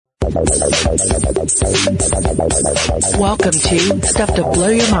Welcome to Stuff to Blow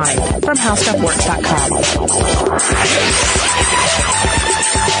Your Mind from HowStuffWorks.com.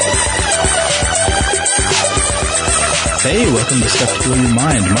 Hey, welcome to Stuff to Blow Your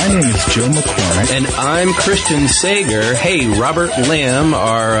Mind. My name is Joe McCormick. And I'm Christian Sager. Hey, Robert Lamb,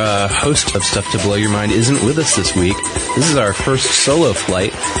 our host of Stuff to Blow Your Mind, isn't with us this week. This is our first solo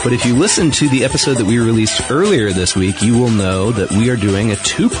flight. But if you listen to the episode that we released earlier this week, you will know that we are doing a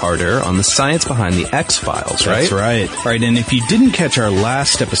two-parter on the science behind the X-Files, right? That's right. Right, and if you didn't catch our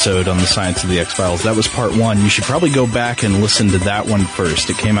last episode on the science of the X-Files, that was part one. You should probably go back and listen to that one first.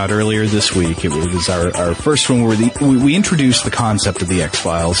 It came out earlier this week. It was our first one where we introduced the concept of the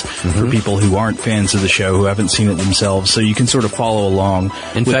X-Files for people who aren't fans of the show, who haven't seen it themselves, so you can sort of follow along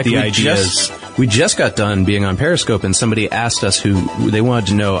with the ideas. We just got done being on Periscope, and somebody asked us they wanted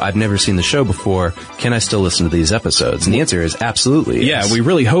to know, I've never seen the show before, can I still listen to these episodes? And the answer is absolutely yes. Yeah, we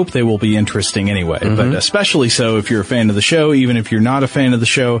really hope they will be interesting anyway, but especially so if you're a fan of the show. Even if you're not a fan of the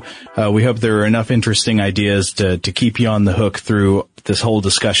show, we hope there are enough interesting ideas to keep you on the hook through this whole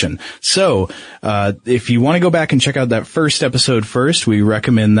discussion. So, if you want to go back and check out that first episode first, we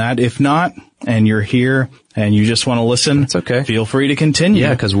recommend that. If not, and you're here and you just want to listen, it's okay. Feel free to continue.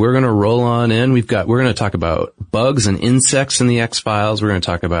 Yeah, because we're going to roll on in. We're going to talk about bugs and insects in the X-Files. We're going to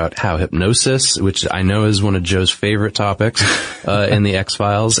talk about how hypnosis, which I know is one of Joe's favorite topics, in the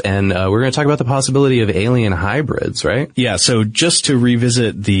X-Files. And, we're going to talk about the possibility of alien hybrids, right? Yeah. So just to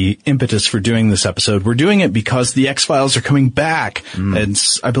revisit the impetus for doing this episode, we're doing it because the X-Files are coming back. And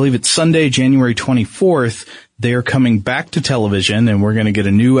I believe it's Sunday, January 24th. They are coming back to television, and we're going to get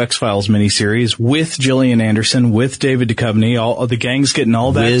a new X-Files miniseries with Gillian Anderson, with David Duchovny. All the gang's getting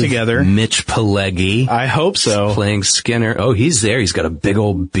all that with together. Mitch Pileggi. I hope so. Playing Skinner. Oh, he's there. He's got a big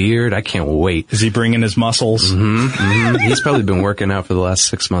old beard. I can't wait. Is he bringing his muscles? He's probably been working out for the last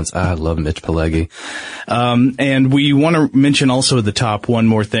 6 months. I love Mitch Pileggi. And we want to mention also at the top one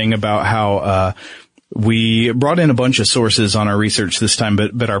more thing about how, we brought in a bunch of sources on our research this time,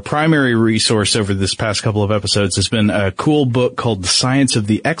 but our primary resource over this past couple of episodes has been a cool book called The Science of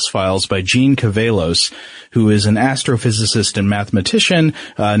the X-Files by Gene Cavelos, who is an astrophysicist and mathematician,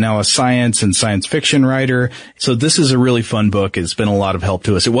 now a science and science fiction writer. So this is a really fun book. It's been a lot of help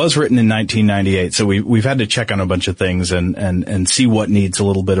to us. It was written in 1998, so we've had to check on a bunch of things and see what needs a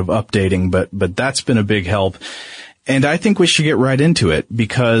little bit of updating, but that's been a big help. And I think we should get right into it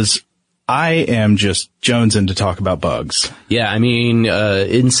because I am just jonesing to talk about bugs. Yeah, I mean,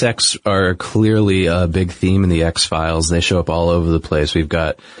 insects are clearly a big theme in the X-Files. They show up all over the place. We've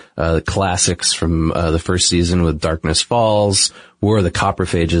got classics from the first season with Darkness Falls, War of the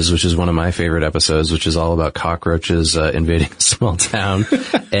Copperphages, which is one of my favorite episodes, which is all about cockroaches invading a small town.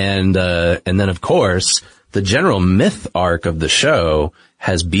 And then, of course, the general myth arc of the show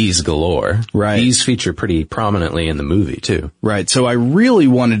has bees galore. Right. Bees feature pretty prominently in the movie, too. Right. So I really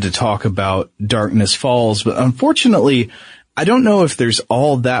wanted to talk about Darkness Falls, but unfortunately, I don't know if there's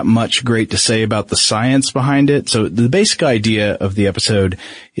all that much great to say about the science behind it. So the basic idea of the episode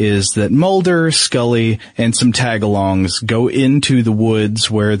is that Mulder, Scully, and some tag-alongs go into the woods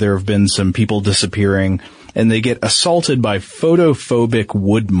where there have been some people disappearing, and they get assaulted by photophobic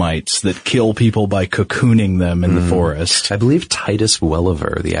wood mites that kill people by cocooning them in the forest. I believe Titus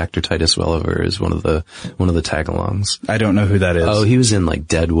Welliver, the actor Titus Welliver, is one of the tag-alongs. I don't know who that is. Oh, he was in like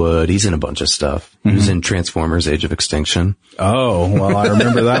Deadwood. He's in a bunch of stuff. He was in Transformers: Age of Extinction. Oh, well, I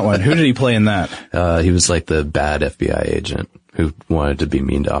remember that one. Who did he play in that? He was like the bad FBI agent who wanted to be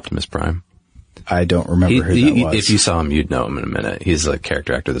mean to Optimus Prime. I don't remember who that was. If you saw him, you'd know him in a minute. He's a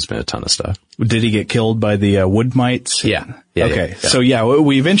character actor that's been in a ton of stuff. Did he get killed by the wood mites? Yeah. Okay. Yeah. So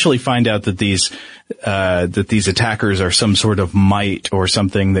we eventually find out that these attackers are some sort of mite or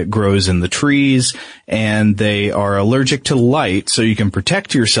something that grows in the trees, and they are allergic to light, so you can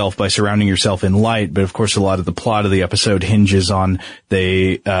protect yourself by surrounding yourself in light. But of course, a lot of the plot of the episode hinges on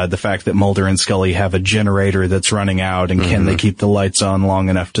the fact that Mulder and Scully have a generator that's running out, and can they keep the lights on long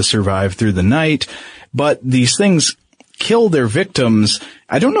enough to survive through the night? But these things kill their victims.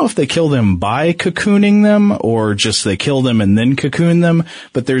 I don't know if they kill them by cocooning them or just they kill them and then cocoon them,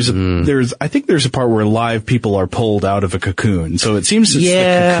 but I think there's a part where live people are pulled out of a cocoon. So it seems it's the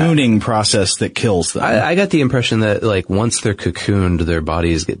cocooning process that kills them. I got the impression that like once they're cocooned, their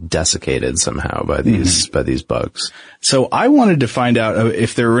bodies get desiccated somehow by these bugs. So I wanted to find out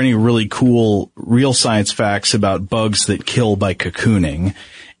if there were any really cool real science facts about bugs that kill by cocooning.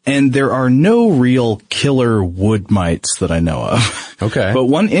 And there are no real killer wood mites that I know of. Okay. But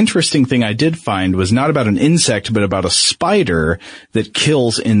one interesting thing I did find was not about an insect, but about a spider that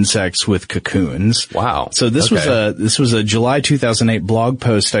kills insects with cocoons. Wow. So this was a July 2008 blog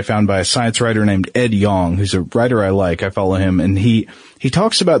post I found by a science writer named Ed Yong, who's a writer I like. I follow him, and he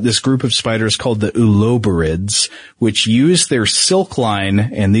talks about this group of spiders called the uloborids, which use their silk line,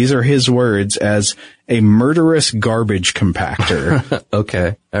 and these are his words, as a murderous garbage compactor.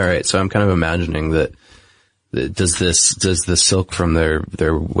 Okay. All right. So I'm kind of imagining that does the silk from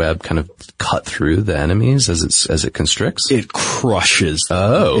their web kind of cut through the enemies as it constricts? It crushes them.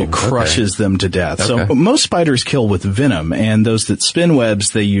 Oh, it crushes them to death. Okay. So most spiders kill with venom, and those that spin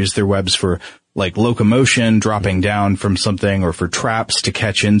webs, they use their webs for like locomotion, dropping down from something, or for traps to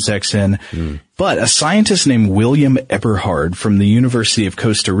catch insects in. But a scientist named William Eberhard from the University of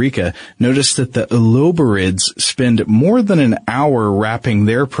Costa Rica noticed that the uloborids spend more than an hour wrapping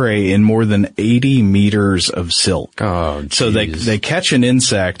their prey in more than 80 meters of silk. Oh, geez. So they catch an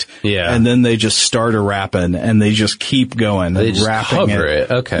insect, and then they just start a wrapping, and they just keep going. They just wrapping cover it.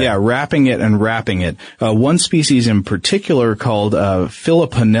 Okay. Yeah, wrapping it and wrapping it. One species in particular called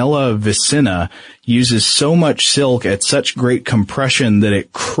Philopponella vicina uses so much silk at such great compression that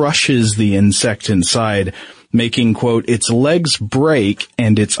it crushes the insect inside, making, quote, its legs break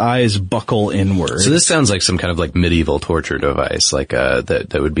and its eyes buckle inward. So this sounds like some kind of like medieval torture device, like that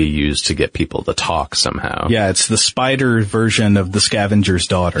would be used to get people to talk somehow. Yeah, it's the spider version of the scavenger's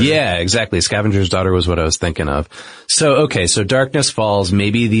daughter. Yeah, exactly. Scavenger's daughter was what I was thinking of. So, okay, so Darkness Falls,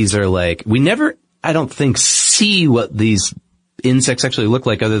 maybe these are like, we never, I don't think, see what these insects actually look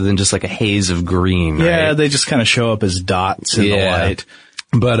like other than just like a haze of green, right? Yeah, they just kind of show up as dots in the light.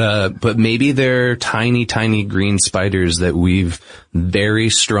 But maybe they're tiny, tiny green spiders that weave very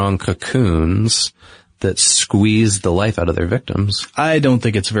strong cocoons that squeeze the life out of their victims. I don't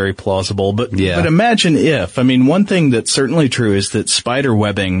think it's very plausible, but imagine if. I mean, one thing that's certainly true is that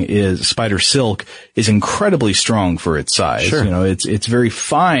spider silk is incredibly strong for its size. Sure. You know, it's very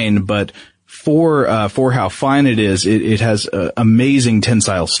fine, but for how fine it is, it has amazing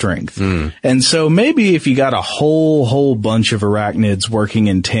tensile strength. And so maybe if you got a whole bunch of arachnids working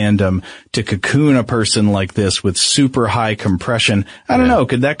in tandem to cocoon a person like this with super high compression, I don't know,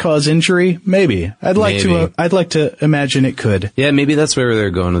 could that cause injury? Maybe. I'd like to imagine it could. Yeah, maybe that's where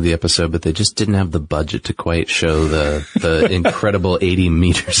they're going with the episode, but they just didn't have the budget to quite show the incredible 80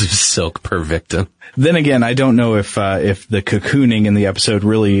 meters of silk per victim. Then again, I don't know if the cocooning in the episode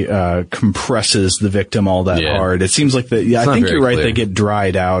really compresses the victim all that hard. It seems like I think you're right, they get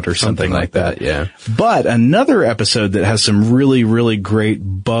dried out or something like that. Yeah. But another episode that has some really, really great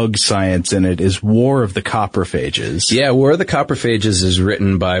bug science in it is War of the Coprophages. Yeah, War of the Coprophages is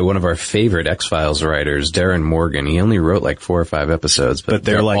written by one of our favorite X-Files writers, Darren Morgan. He only wrote like 4 or 5 episodes, but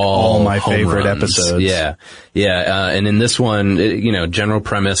they're like all my favorite episodes. Yeah. Yeah. And in this one, general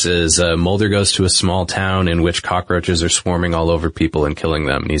premise is Mulder goes to a small town in which cockroaches are swarming all over people and killing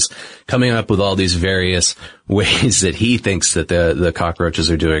them. And he's coming up with all these various ways that he thinks that the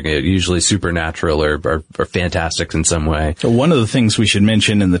cockroaches are doing it, usually supernatural or fantastic in some way. So one of the things we should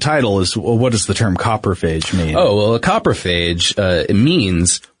mention in the title is, well, what does the term coprophage mean? Oh, well, a coprophage, it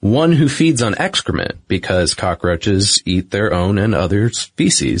means one who feeds on excrement, because cockroaches eat their own and other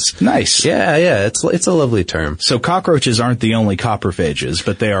species. Nice. Yeah, it's a lovely term. So cockroaches aren't the only coprophages,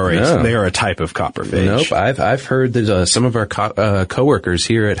 but they are a type of coprophage. Nope, I've heard that some of our coworkers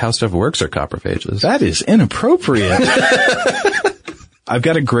here at How Stuff Works are coprophages. That is inappropriate. I've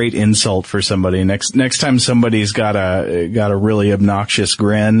got a great insult for somebody. Next time somebody's got a really obnoxious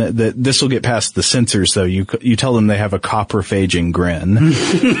grin, that this will get past the censors though. You tell them they have a coprophaging grin.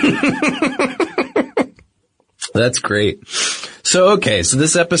 That's great. So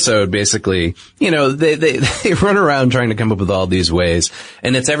this episode basically, they run around trying to come up with all these ways,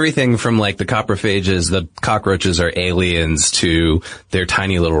 and it's everything from like the coprophage, the cockroaches are aliens, to they're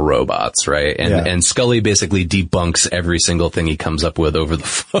tiny little robots, right? And Scully basically debunks every single thing he comes up with over the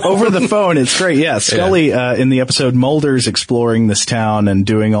phone. Over the phone, it's great. Yeah, Scully, in the episode, Mulder's exploring this town and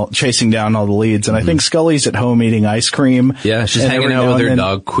chasing down all the leads, and I think Scully's at home eating ice cream. Yeah, she's hanging out with her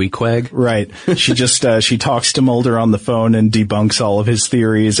dog Queequeg. Right. She just, she talks to Mulder on the phone and debunks all of his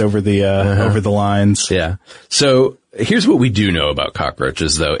theories over the lines. Yeah. So here's what we do know about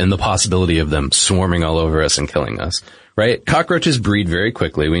cockroaches, though, and the possibility of them swarming all over us and killing us. Right? Cockroaches breed very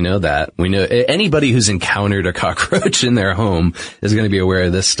quickly. We know that. We know anybody who's encountered a cockroach in their home is going to be aware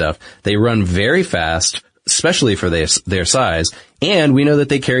of this stuff. They run very fast, especially for their size. And we know that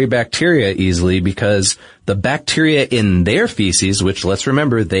they carry bacteria easily because the bacteria in their feces, which let's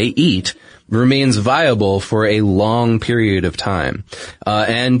remember they eat, remains viable for a long period of time.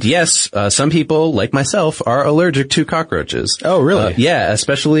 And yes, some people, like myself, are allergic to cockroaches. Oh, really? Yeah,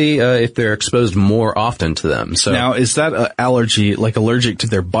 especially if they're exposed more often to them. So now, is that allergy like allergic to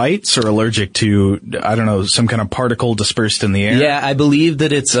their bites or allergic to, I don't know, some kind of particle dispersed in the air? Yeah, I believe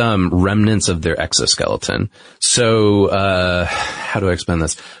that it's remnants of their exoskeleton. So how do I explain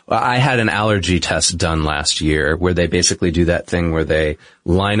this? I had an allergy test done last year where they basically do that thing where they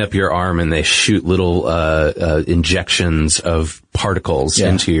line up your arm and they shoot little injections of particles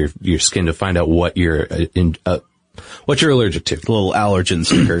into your skin to find out what you're allergic to. Little allergen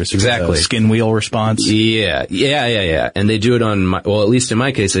stickers. Exactly. Skin wheel response. Yeah. And they do it on at least in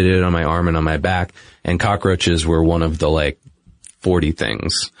my case, they did it on my arm and on my back, and cockroaches were one of the 40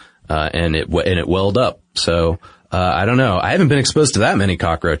 things. And it welled up. So, I don't know. I haven't been exposed to that many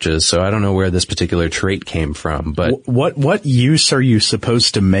cockroaches, so I don't know where this particular trait came from, but. What use are you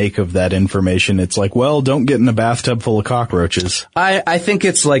supposed to make of that information? It's like, well, don't get in a bathtub full of cockroaches. I think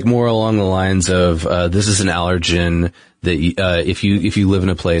it's more along the lines of, this is an allergen that, if you live in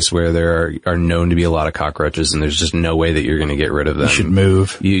a place where there are known to be a lot of cockroaches and there's just no way that you're going to get rid of them. You should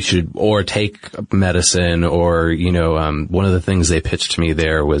move. You should, or take medicine, or, one of the things they pitched to me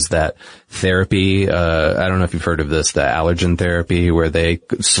there was that therapy, I don't know if you've heard of this, the allergen therapy, where they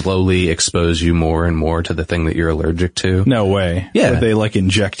slowly expose you more and more to the thing that you're allergic to. No way. Yeah. Would they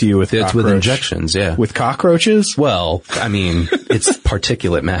inject you with It's with injections, yeah. With cockroaches? Well, I mean, it's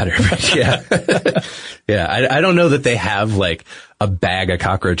particulate matter, but yeah. Yeah, I don't know that they have a bag of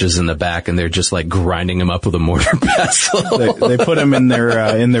cockroaches in the back and they're just grinding them up with a mortar pestle. They put them in their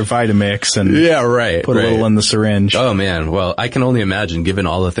Vitamix and put a little in the syringe. Oh man, well, I can only imagine, given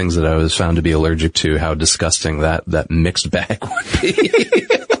all the things that I was found to be allergic to, how disgusting that mixed bag would be.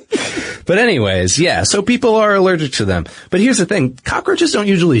 But anyways, yeah, so people are allergic to them. But here's the thing, cockroaches don't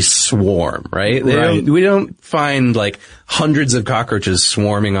usually swarm, right? We don't find hundreds of cockroaches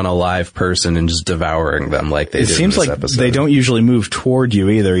swarming on a live person and just devouring them like they did in this episode. It seems like they don't usually move toward you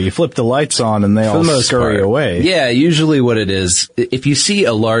either. You flip the lights on and they all scurry away. Yeah, usually what it is, if you see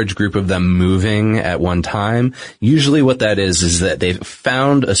a large group of them moving at one time, usually what that is that they've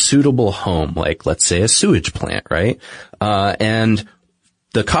found a suitable home, let's say a sewage plant, right? And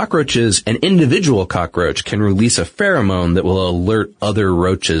the cockroaches, an individual cockroach can release a pheromone that will alert other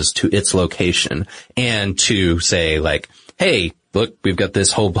roaches to its location and to say hey, look, we've got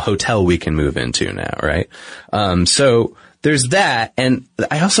this whole hotel we can move into now, right? So there's that. And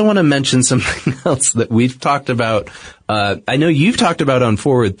I also want to mention something else that we've talked about. I know you've talked about on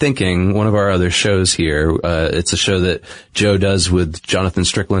Forward Thinking, one of our other shows here. It's a show that Joe does with Jonathan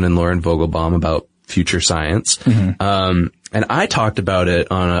Strickland and Lauren Vogelbaum about future science. Mm-hmm. And I talked about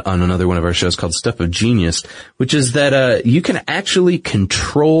it on another one of our shows called Stuff of Genius, which is that, you can actually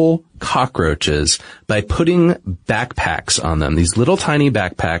control cockroaches by putting backpacks on them, these little tiny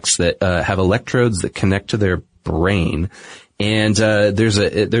backpacks that, have electrodes that connect to their brain. And,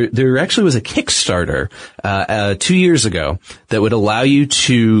 there actually was a Kickstarter, 2 years ago that would allow you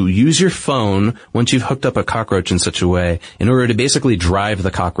to use your phone once you've hooked up a cockroach in such a way in order to basically drive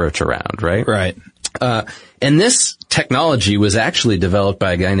the cockroach around, right? Right. And this technology was actually developed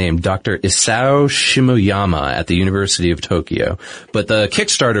by a guy named Dr. Isao Shimoyama at the University of Tokyo. But the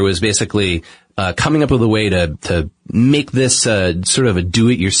Kickstarter was basically coming up with a way to make this sort of a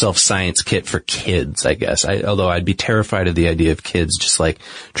do-it-yourself science kit for kids, I guess. Although I'd be terrified of the idea of kids just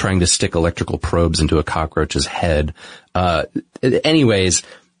trying to stick electrical probes into a cockroach's head. Anyways,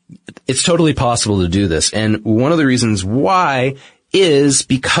 it's totally possible to do this. And one of the reasons why is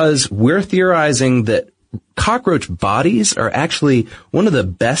because we're theorizing that cockroach bodies are actually one of the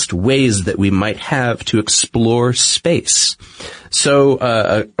best ways that we might have to explore space. So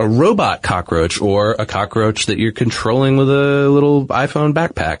a robot cockroach, or a cockroach that you're controlling with a little iPhone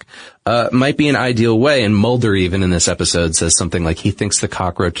backpack, might be an ideal way. And Mulder, even in this episode, says something like he thinks the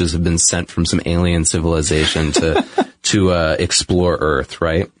cockroaches have been sent from some alien civilization to explore Earth,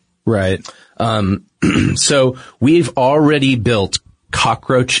 right? Right. So we've already built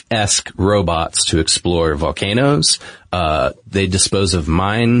cockroach-esque robots to explore volcanoes. They dispose of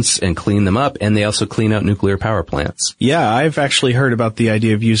mines and clean them up, and they also clean out nuclear power plants. Yeah, I've actually heard about the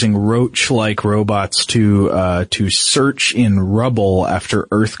idea of using roach-like robots to search in rubble after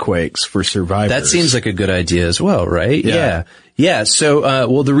earthquakes for survivors. That seems like a good idea as well, right? Yeah. Yeah. So,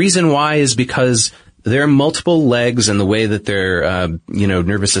 the reason why is because there are multiple legs, and the way that their,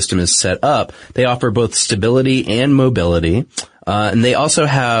 nervous system is set up, they offer both stability and mobility. And they also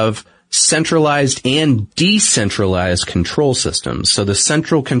have centralized and decentralized control systems. So the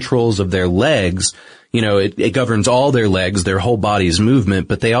central controls of their legs it governs all their legs, their whole body's movement,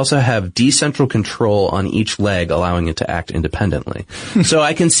 but they also have decentral control on each leg, allowing it to act independently. So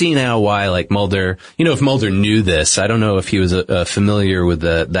I can see now why, like, Mulder, if Mulder knew this, I don't know if he was familiar with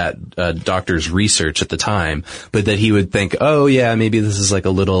that doctor's research at the time, but that he would think, oh yeah, maybe this is like a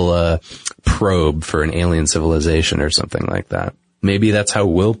little probe for an alien civilization or something like that. Maybe that's how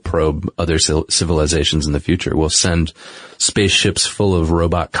we'll probe other civilizations in the future. We'll send spaceships full of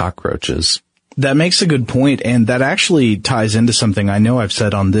robot cockroaches. That makes a good point, and that actually ties into something I know I've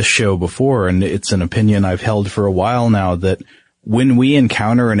said on this show before, and it's an opinion I've held for a while now, that when we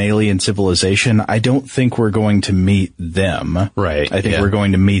encounter an alien civilization, I don't think we're going to meet them. Right. I think we're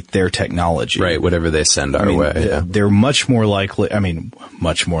going to meet their technology. Right, whatever they send our way. Yeah. They're much more likely,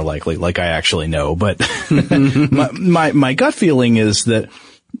 like I actually know, but my gut feeling is that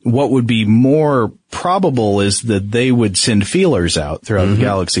what would be more probable is that they would send feelers out throughout the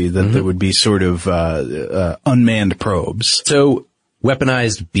galaxy, that there would be sort of unmanned probes. So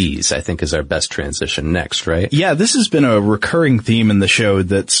weaponized bees, I think, is our best transition next, right? Yeah, this has been a recurring theme in the show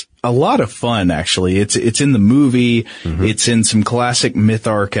that's a lot of fun, actually. It's in the movie. It's in some classic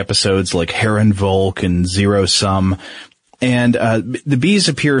Myth-Arc episodes like Heron Volk and Zero Sum. And the bees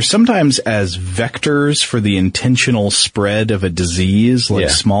appear sometimes as vectors for the intentional spread of a disease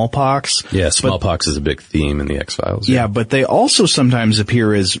like smallpox. Yeah, smallpox is a big theme in the X-Files. Yeah, but they also sometimes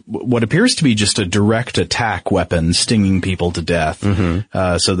appear as what appears to be just a direct attack weapon, stinging people to death.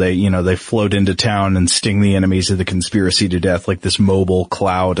 So they float into town and sting the enemies of the conspiracy to death, like this mobile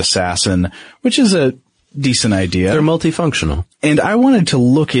cloud assassin, which is a decent idea. They're multifunctional. And I wanted to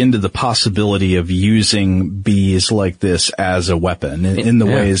look into the possibility of using bees like this as a weapon in the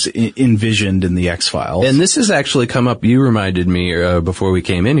ways envisioned in the X-Files. And this has actually come up, you reminded me before we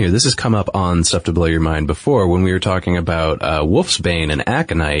came in here, this has come up on Stuff to Blow Your Mind before when we were talking about wolfsbane and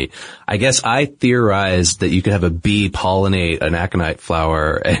aconite. I guess I theorized that you could have a bee pollinate an aconite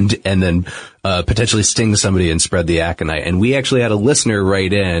flower and then potentially sting somebody and spread the aconite. And we actually had a listener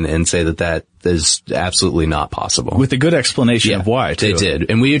write in and say that is absolutely not possible. With a good explanation of why, too. They did.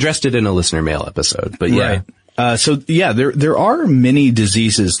 And we addressed it in a listener mail episode. But yeah. Right. There are many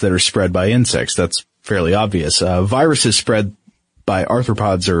diseases that are spread by insects. That's fairly obvious. Viruses spread by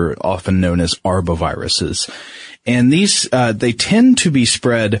arthropods are often known as arboviruses. And these, they tend to be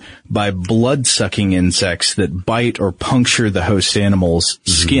spread by blood-sucking insects that bite or puncture the host animal's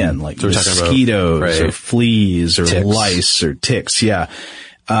skin, like so mosquitoes or fleas or ticks. Lice or ticks,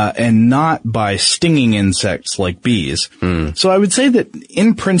 and not by stinging insects like bees. So I would say that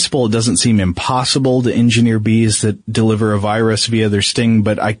in principle it doesn't seem impossible to engineer bees that deliver a virus via their sting,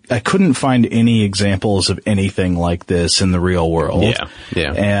 but I couldn't find any examples of anything like this in the real world.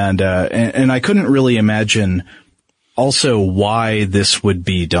 Yeah. And I couldn't really imagine also why this would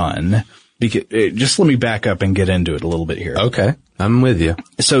be done. Because, just let me back up and get into it a little bit here. Okay. I'm with you.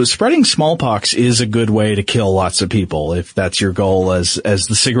 So spreading smallpox is a good way to kill lots of people if that's your goal as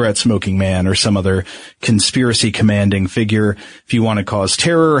the cigarette smoking man or some other conspiracy commanding figure. If you want to cause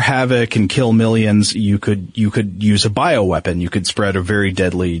terror, havoc, and kill millions, you could use a bioweapon. You could spread a very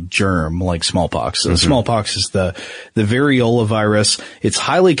deadly germ like smallpox. So smallpox is the variola virus. It's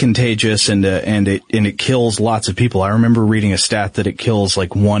highly contagious and it kills lots of people. I remember reading a stat that it kills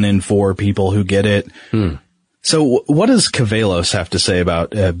like 1 in 4 people who get it. So what does Cavelos have to say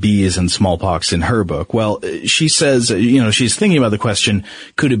about bees and smallpox in her book? Well, she says, she's thinking about the question,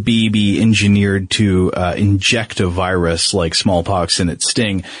 could a bee be engineered to inject a virus like smallpox in its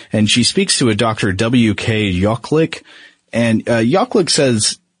sting? And she speaks to a Dr. W.K. Yoklik, and Yoklik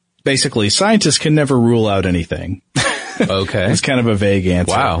says, basically, scientists can never rule out anything. Okay. It's kind of a vague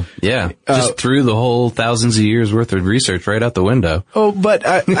answer. Wow. Yeah. Just threw the whole thousands of years worth of research right out the window. Oh, but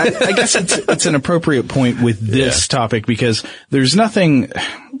I guess it's an appropriate point with this topic because there's nothing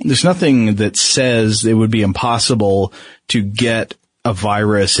that says it would be impossible to get a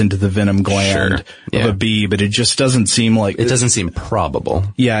virus into the venom gland of a bee, but it just doesn't seem like... It doesn't seem probable.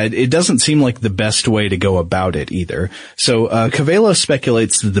 Yeah, it doesn't seem like the best way to go about it either. So, Cavelos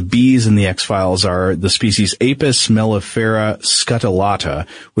speculates that the bees in the X-Files are the species Apis mellifera scutellata,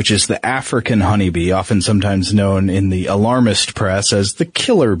 which is the African honeybee, often sometimes known in the alarmist press as the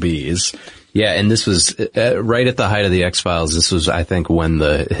killer bees. Yeah, and this was right at the height of the X-Files. This was, I think, when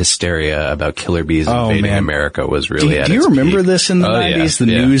the hysteria about killer bees invading America was really at its peak. Do you remember this in the 90s? The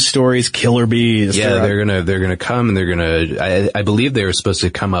news stories, killer bees. Yeah, they're gonna come and they're gonna, I believe they were supposed to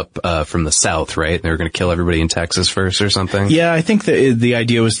come up from the south, right? They were gonna kill everybody in Texas first or something. Yeah, I think the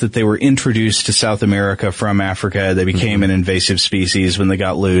idea was that they were introduced to South America from Africa. They became an invasive species when they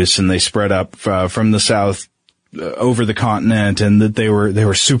got loose and they spread up from the south over the continent and that they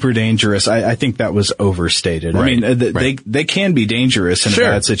were super dangerous. I think that was overstated. Right. I mean, they can be dangerous in a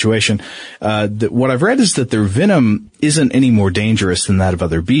bad situation. What I've read is that their venom isn't any more dangerous than that of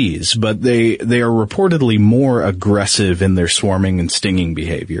other bees, but they are reportedly more aggressive in their swarming and stinging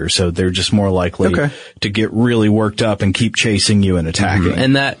behavior. So they're just more likely to get really worked up and keep chasing you and attacking.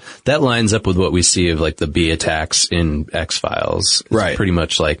 And that lines up with what we see of like the bee attacks in X-Files. It's right. pretty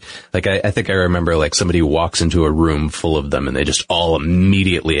much like I think I remember like somebody walks into a room full of them and they just all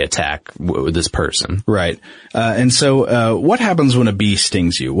immediately attack this person. Right. And so, what happens when a bee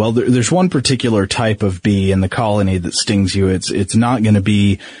stings you? Well, there's one particular type of bee in the colony that stings you. It's not going to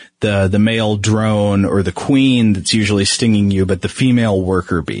be the male drone or the queen that's usually stinging you, but the female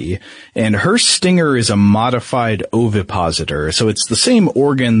worker bee. And her stinger is a modified ovipositor. So it's the same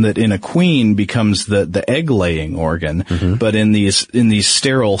organ that in a queen becomes the egg-laying organ. But in these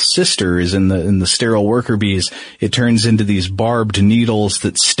sterile sisters, in the sterile worker bees, it turns into these barbed needles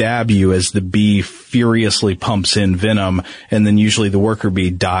that stab you as the bee furiously pumps in venom. And then usually the worker bee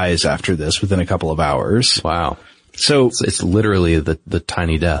dies after this within a couple of hours. Wow. So it's literally the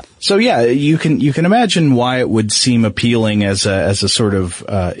tiny death. So yeah, you can imagine why it would seem appealing as a sort of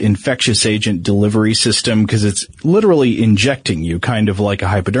infectious agent delivery system, because it's literally injecting you, kind of like a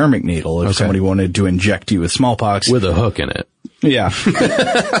hypodermic needle. If somebody wanted to inject you with smallpox with a hook in it. Yeah.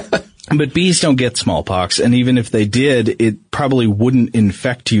 But bees don't get smallpox, and even if they did, it probably wouldn't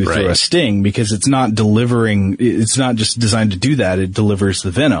infect you through a sting, because it's not just designed to do that, it delivers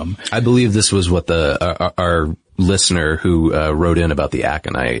the venom. I believe this was what our listener who wrote in about the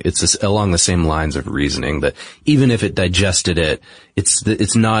aconite, it's along the same lines of reasoning that even if it digested it,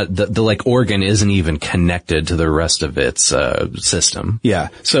 it's not the like organ isn't even connected to the rest of its system. Yeah.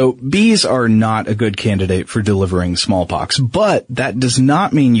 So bees are not a good candidate for delivering smallpox, but that does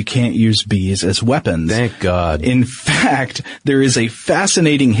not mean you can't use bees as weapons. Thank God. In fact, there is a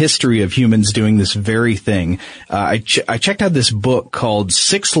fascinating history of humans doing this very thing. I checked out this book called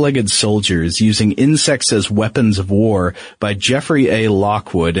Six-Legged Soldiers Using Insects as Weapons of War by Jeffrey A.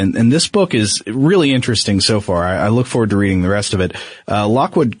 Lockwood. And this book is really interesting so far. I look forward to reading the rest of it.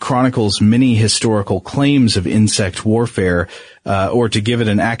 Lockwood chronicles many historical claims of insect warfare, or to give it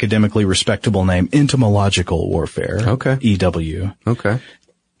an academically respectable name, entomological warfare. Okay. EW. Okay.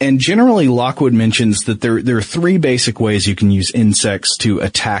 And generally, Lockwood mentions that there are three basic ways you can use insects to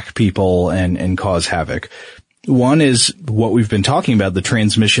attack people and cause havoc. One is what we've been talking about, the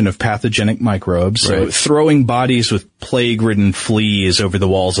transmission of pathogenic microbes. So throwing bodies with plague-ridden fleas over the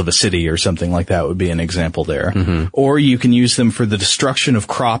walls of a city or something like that would be an example there. Or you can use them for the destruction of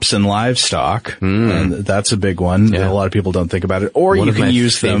crops and livestock. And that's a big one. A lot of people don't think about it. Or you can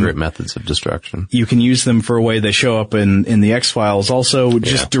use them. One of my favorite methods of destruction. You can use them for a way they show up in the X-Files also,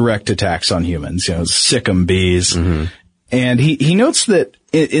 just direct attacks on humans, sick 'em bees. And he notes that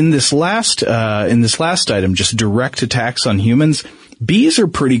in this last item, just direct attacks on humans, bees are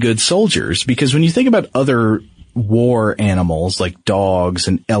pretty good soldiers, because when you think about other war animals like dogs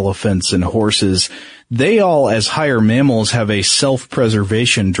and elephants and horses, they all, as higher mammals, have a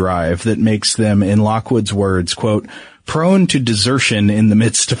self-preservation drive that makes them, in Lockwood's words, quote, prone to desertion in the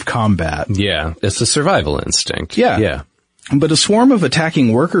midst of combat. Yeah, it's a survival instinct. Yeah. But a swarm of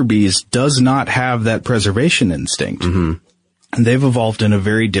attacking worker bees does not have that preservation instinct. And they've evolved in a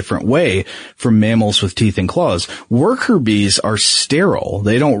very different way from mammals with teeth and claws. Worker bees are sterile.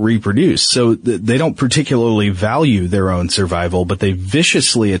 They don't reproduce, so they don't particularly value their own survival, but they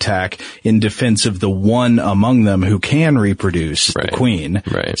viciously attack in defense of the one among them who can reproduce, the queen.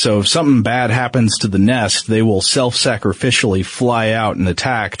 So if something bad happens to the nest, they will self-sacrificially fly out and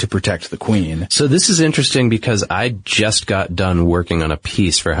attack to protect the queen. So this is interesting because I just got done working on a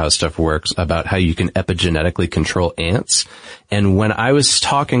piece for How Stuff Works about how you can epigenetically control ants. And when I was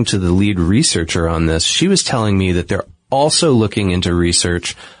talking to the lead researcher on this, she was telling me that they're also looking into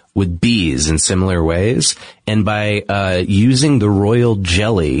research with bees in similar ways. And by using the royal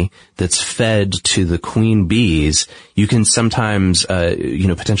jelly that's fed to the queen bees, you can sometimes,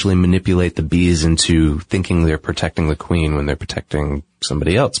 potentially manipulate the bees into thinking they're protecting the queen when they're protecting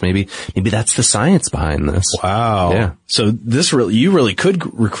somebody else. Maybe that's the science behind this. Wow. Yeah. So you really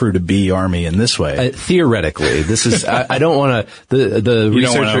could recruit a bee army in this way. Theoretically, this is, I don't want to, the you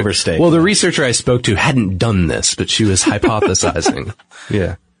researcher, don't want to overstate. Well, the researcher I spoke to hadn't done this, but she was hypothesizing.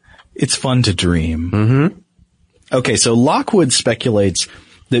 Yeah. It's fun to dream. Okay, so Lockwood speculates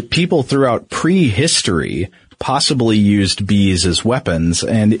that people throughout prehistory possibly used bees as weapons,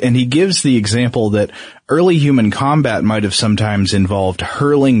 and he gives the example that early human combat might have sometimes involved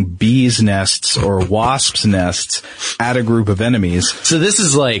hurling bees' nests or wasps' nests at a group of enemies. So this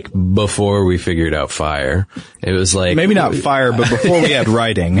is like before we figured out fire. It was like... Maybe not fire, but before we had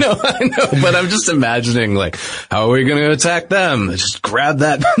writing. No, I know, but I'm just imagining, like, how are we going to attack them? Just grab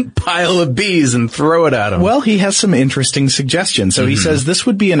that pile of bees and throw it at them. Well, he has some interesting suggestions. So he says this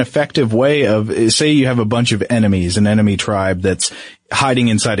would be an effective way of, say you have a bunch of enemies, an enemy tribe that's hiding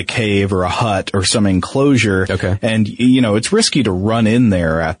inside a cave or a hut or some enclosure. Okay. And, it's risky to run in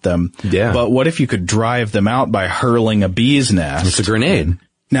there at them. Yeah. But what if you could drive them out by hurling a bee's nest? It's a grenade.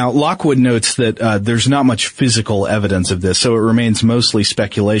 Now, Lockwood notes that there's not much physical evidence of this, so it remains mostly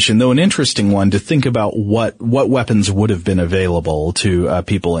speculation, though an interesting one to think about what weapons would have been available to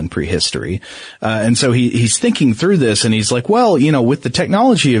people in prehistory. And so he's thinking through this, and he's like, well, with the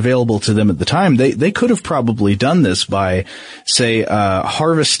technology available to them at the time, they could have probably done this by, say,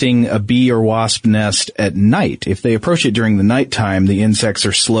 harvesting a bee or wasp nest at night. If they approach it during the nighttime, the insects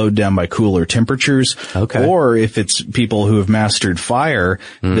are slowed down by cooler temperatures. Okay. Or if it's people who have mastered fire,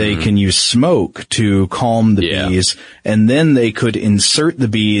 they can use smoke to calm the bees, and then they could insert the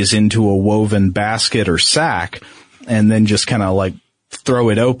bees into a woven basket or sack, and then just kind of like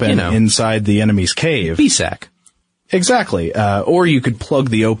throw it open inside the enemy's cave. Bee sack. Exactly. Or you could plug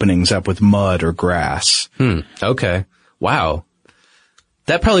the openings up with mud or grass. Okay. Wow.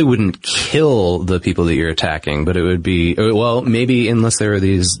 That probably wouldn't kill the people that you're attacking, but it would be, well, maybe unless there are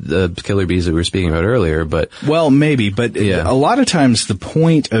these killer bees that we were speaking about earlier, but... Well, maybe, but a lot of times the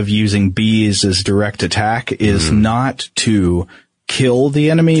point of using bees as direct attack is not to kill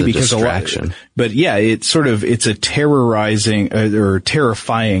the enemy, because distraction. But yeah, it's a terrorizing or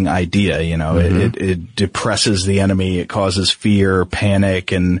terrifying idea, it depresses the enemy, it causes fear,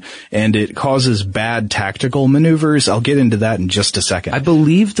 panic, and it causes bad tactical maneuvers. I'll get into that in just a second. I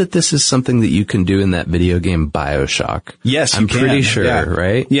believe that this is something that you can do in that video game BioShock. Yes, I'm pretty sure,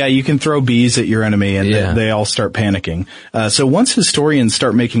 right? Yeah, you can throw bees at your enemy and they all start panicking. So once historians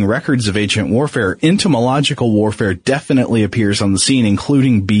start making records of ancient warfare, entomological warfare definitely appears on the scene,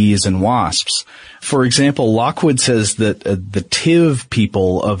 including bees and wasps. For example, Lockwood says that the Tiv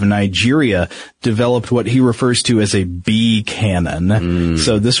people of Nigeria developed what he refers to as a bee cannon.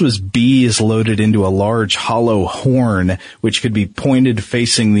 So this was bees loaded into a large hollow horn, which could be pointed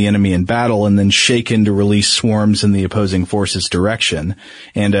facing the enemy in battle and then shaken to release swarms in the opposing force's direction.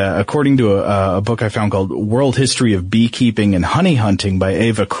 And according to a book I found called World History of Beekeeping and Honey Hunting by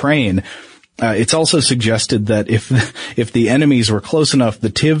Ava Crane, it's also suggested that if the enemies were close enough, the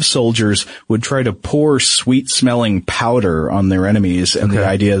Tiv soldiers would try to pour sweet-smelling powder on their enemies, and the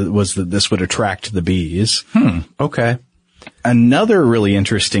idea was that this would attract the bees. Okay. Another really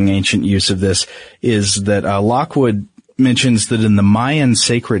interesting ancient use of this is that Lockwood mentions that in the Mayan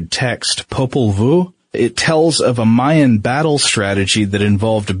sacred text Popol Vuh, it tells of a Mayan battle strategy that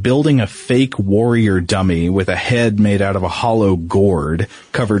involved building a fake warrior dummy with a head made out of a hollow gourd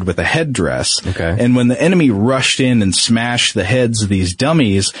covered with a headdress. Okay. And when the enemy rushed in and smashed the heads of these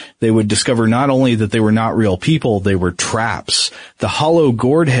dummies, they would discover not only that they were not real people, they were traps. The hollow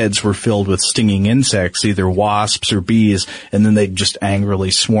gourd heads were filled with stinging insects, either wasps or bees, and then they'd just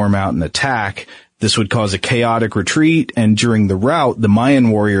angrily swarm out and attack. This would cause a chaotic retreat, and during the rout, the Mayan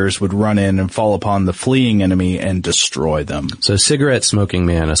warriors would run in and fall upon the fleeing enemy and destroy them. So cigarette smoking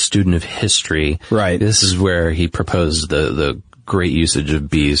man, a student of history. Right. This is where he proposed the great usage of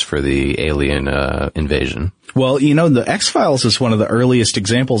bees for the alien invasion. Well, the X-Files is one of the earliest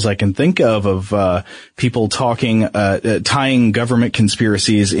examples I can think of people talking, tying government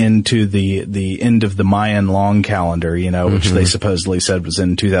conspiracies into the end of the Mayan long calendar, which they supposedly said was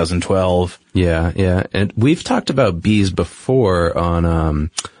in 2012. Yeah. And we've talked about bees before on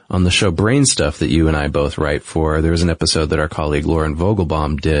the show Brain Stuff that you and I both write for. There was an episode that our colleague Lauren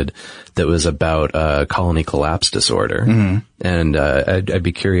Vogelbaum did that was about colony collapse disorder. And I'd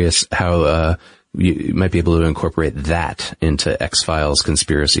be curious how you might be able to incorporate that into X-Files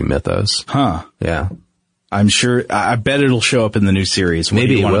conspiracy mythos. Huh. Yeah. I'm sure, I bet it'll show up in the new series.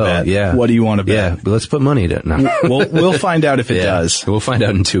 Maybe it will, bet? yeah. What do you want to bet? Yeah, but let's put money to it now. We'll find out if it does. We'll find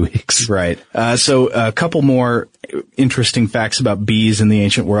out in 2 weeks. Right. So a couple more interesting facts about bees in the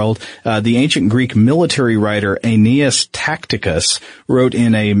ancient world. The ancient Greek military writer Aeneas Tacticus wrote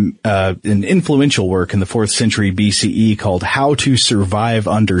in an influential work in the 4th century BCE called How to Survive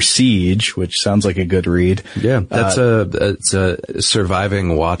Under Siege, which sounds like a good read. Yeah, it's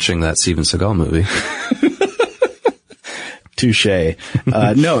surviving watching that Steven Seagal movie. Touche.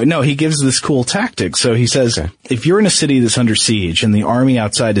 No, he gives this cool tactic. So he says, if you're in a city that's under siege and the army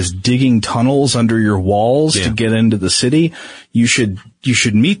outside is digging tunnels under your walls to get into the city, you should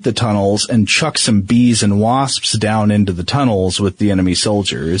meet the tunnels and chuck some bees and wasps down into the tunnels with the enemy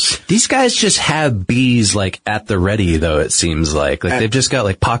soldiers. These guys just have bees like at the ready, though, it seems like they've just got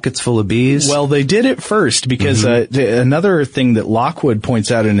like pockets full of bees. Well, they did it first because another thing that Lockwood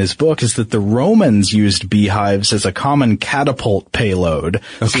points out in his book is that the Romans used beehives as a common catapult payload.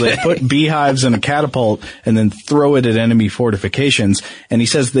 Okay. So they put beehives in a catapult and then throw it at enemy fortifications. And he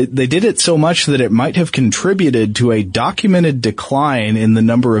says that they did it so much that it might have contributed to a documented decline in the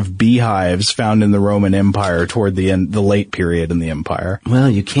number of beehives found in the Roman Empire toward the late period in the empire. Well,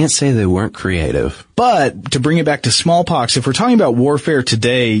 you can't say they weren't creative. But to bring it back to smallpox, if we're talking about warfare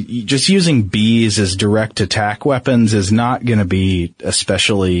today, just using bees as direct attack weapons is not going to be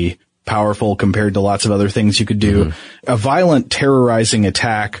especially powerful compared to lots of other things you could do. A violent, terrorizing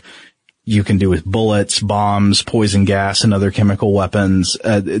attack you can do with bullets, bombs, poison gas, and other chemical weapons.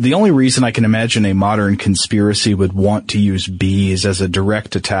 The only reason I can imagine a modern conspiracy would want to use bees as a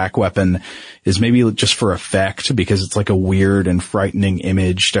direct attack weapon is maybe just for effect, because it's like a weird and frightening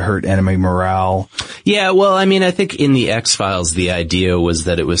image to hurt enemy morale. Yeah, well, I mean, I think in the X-Files, the idea was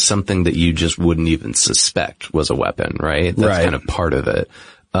that it was something that you just wouldn't even suspect was a weapon, right? That's kind of part of it.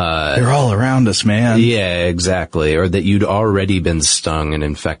 They're all around us, man. Yeah, exactly. Or that you'd already been stung and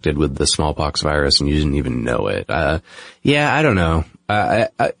infected with the smallpox virus and you didn't even know it. Yeah, I don't know.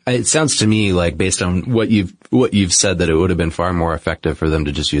 It sounds to me like, based on what you've said, that it would have been far more effective for them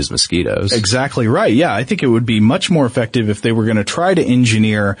to just use mosquitoes. Exactly right. Yeah, I think it would be much more effective if they were going to try to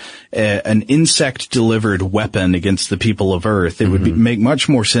engineer an insect-delivered weapon against the people of Earth. It would make much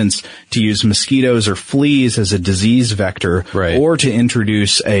more sense to use mosquitoes or fleas as a disease vector, or to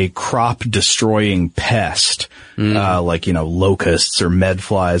introduce a crop-destroying pest, like, locusts or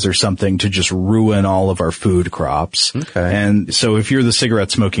medflies or something, to just ruin all of our food crops. Okay. And so if you're the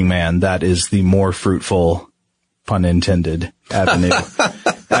cigarette smoking man, that is the more fruitful, pun intended,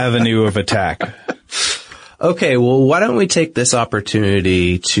 avenue of attack. Okay, well, why don't we take this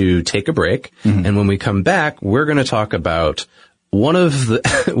opportunity to take a break, and when we come back, we're going to talk about one of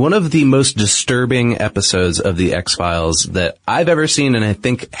the most disturbing episodes of the X-Files that I've ever seen, and I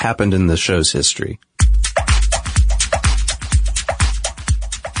think happened in the show's history.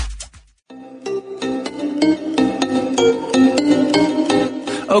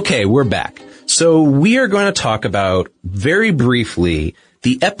 Okay, we're back. So we are going to talk about, very briefly,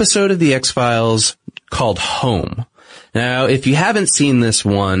 the episode of the X-Files called Home. Now, if you haven't seen this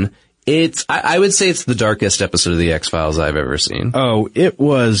one, I would say it's the darkest episode of the X-Files I've ever seen. Oh, it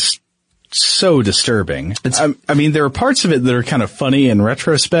was so disturbing. I mean, there are parts of it that are kind of funny in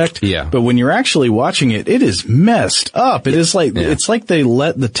retrospect. Yeah. But when you're actually watching it, it is messed up. It's like they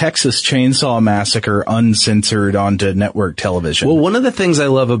let the Texas Chainsaw Massacre uncensored onto network television. Well, one of the things I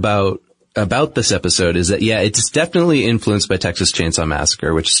love about this episode is that, it's definitely influenced by Texas Chainsaw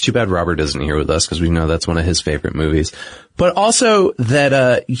Massacre, which is too bad Robert isn't here with us, because we know that's one of his favorite movies. But also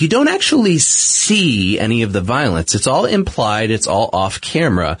that, you don't actually see any of the violence. It's all implied, it's all off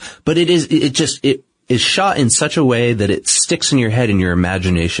camera, but it is shot in such a way that it sticks in your head and your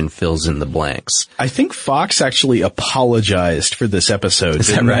imagination fills in the blanks. I think Fox actually apologized for this episode. Is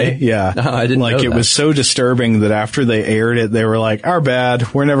that right? Yeah. No, I didn't know that. It was so disturbing that after they aired it, they were like, our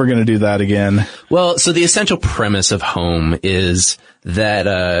bad. We're never going to do that again. Well, so the essential premise of Home is that,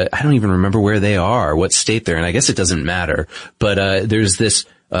 I don't even remember where they are, what state they're in. I guess it doesn't matter. But, there's this,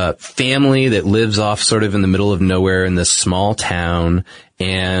 family that lives off sort of in the middle of nowhere in this small town.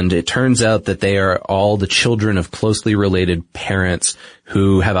 And it turns out that they are all the children of closely related parents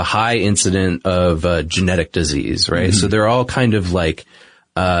who have a high incident of genetic disease, right? So they're all kind of like,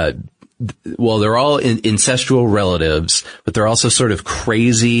 they're all incestual relatives, but they're also sort of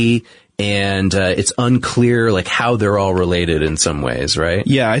crazy, and it's unclear like how they're all related in some ways, right?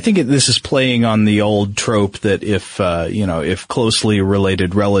 Yeah, I think this is playing on the old trope that if closely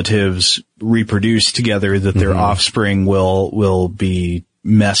related relatives reproduce together, that their offspring will be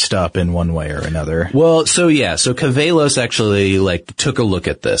messed up in one way or another. Well, so Cavelos actually took a look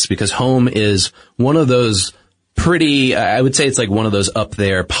at this, because Home is one of those I would say it's like one of those up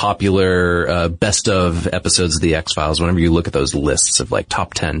there popular, best of episodes of the X-Files whenever you look at those lists of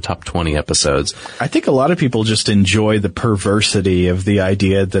top 10, top 20 episodes. I think a lot of people just enjoy the perversity of the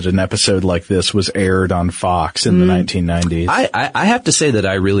idea that an episode like this was aired on Fox in the 1990s. I have to say that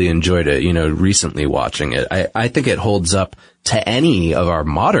I really enjoyed it, recently watching it. I think it holds up to any of our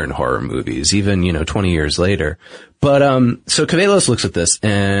modern horror movies, even, 20 years later. But, so Cavelos looks at this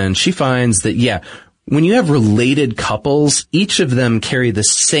and she finds that, when you have related couples, each of them carry the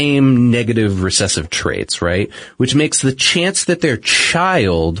same negative recessive traits, right? Which makes the chance that their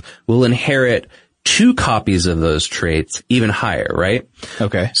child will inherit 2 copies of those traits even higher, right?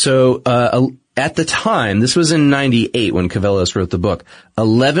 Okay. So, at the time, this was in 98 when Cavellos wrote the book,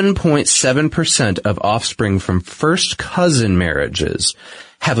 11.7% of offspring from first cousin marriages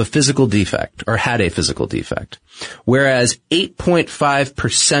have a physical defect or had a physical defect. Whereas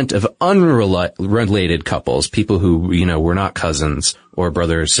 8.5% of unrelated couples, people who, were not cousins or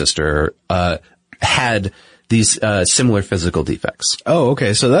brother or sister, had these similar physical defects. Oh,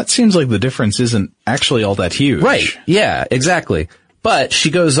 okay. So that seems like the difference isn't actually all that huge. Right. Yeah, exactly. But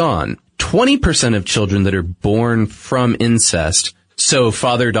she goes on, 20% of children that are born from incest, so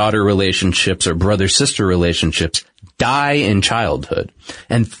father-daughter relationships or brother-sister relationships, die in childhood,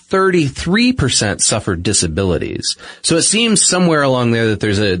 and 33% suffer disabilities. So it seems somewhere along there that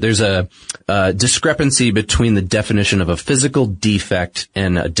there's a discrepancy between the definition of a physical defect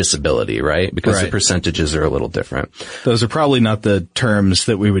and a disability, right? Because the percentages are a little different. Those are probably not the terms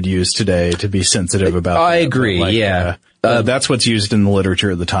that we would use today to be sensitive about. I agree. Yeah. That's what's used in the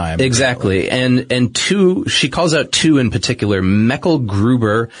literature at the time. Exactly. And 2, she calls out 2 in particular,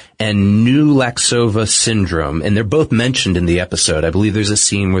 Meckel-Gruber and New-Laxova syndrome. And they're both mentioned in the episode. I believe there's a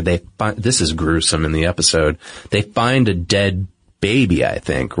scene where they find, this is gruesome in the episode, they find a dead baby, I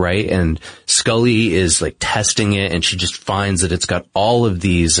think, right? And Scully is like testing it, and she just finds that it's got all of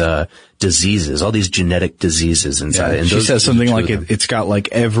these diseases, all these genetic diseases inside. Yeah, and she says something like it's got like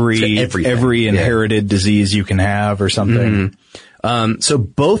every inherited disease you can have or something. So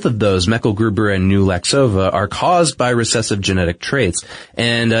both of those, Meckel-Gruber and New-Laxova, are caused by recessive genetic traits.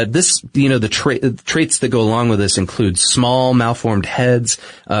 And the traits that go along with this include small, malformed heads,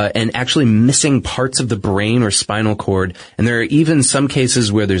 and actually missing parts of the brain or spinal cord. And there are even some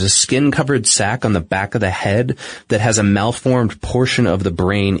cases where there's a skin-covered sac on the back of the head that has a malformed portion of the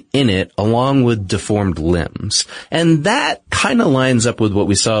brain in it, along with deformed limbs. And that kind of lines up with what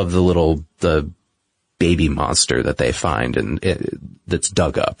we saw of the baby monster that they find and that's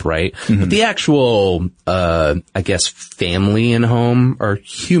dug up, right? Mm-hmm. But the actual, family and home are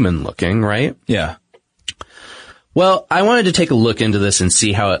human looking, right? Yeah. Well, I wanted to take a look into this and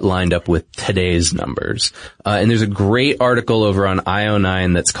see how it lined up with today's numbers. And there's a great article over on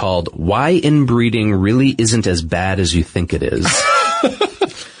IO9 that's called "Why Inbreeding Really Isn't as Bad as You Think It Is."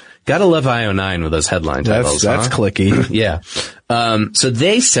 Gotta love IO9 with those headline titles. That's clicky. Yeah. So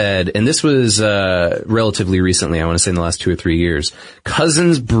they said, and this was relatively recently, I want to say in the last 2 or 3 years,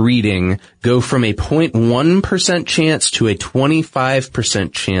 cousins breeding go from a 0.1% chance to a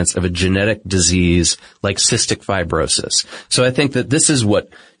 25% chance of a genetic disease like cystic fibrosis. So I think that this is what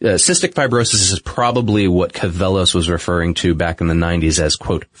cystic fibrosis is probably what Cavellos was referring to back in the 90s as,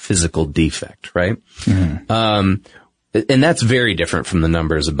 quote, physical defect, right? Mm-hmm. And that's very different from the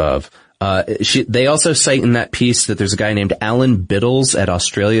numbers above. They also cite in that piece that there's a guy named Alan Biddles at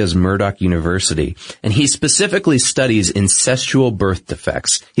Australia's Murdoch University, and he specifically studies incestual birth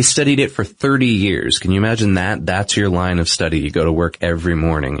defects. He studied it for 30 years. Can you imagine that? That's your line of study. You go to work every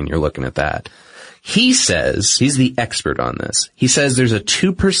morning and you're looking at that. He says, he's the expert on this, he says there's a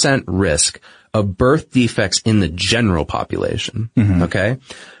 2% risk of birth defects in the general population. Mm-hmm. Okay?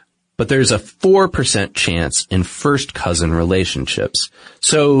 But there's a 4% chance in first cousin relationships.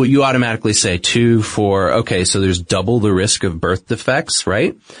 So you automatically say 2, 4, okay, so there's double the risk of birth defects,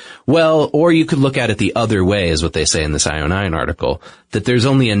 right? Well, or you could look at it the other way, is what they say in this IO9 article, that there's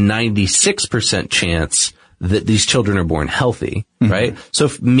only a 96% chance that these children are born healthy, mm-hmm. right? So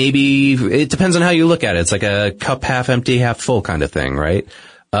maybe it depends on how you look at it. It's like a cup half empty, half full kind of thing, right?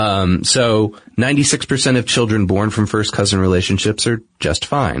 So 96% of children born from first cousin relationships are just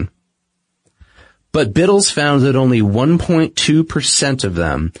fine. But Biddles found that only 1.2% of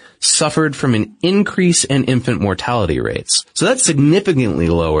them suffered from an increase in infant mortality rates. So that's significantly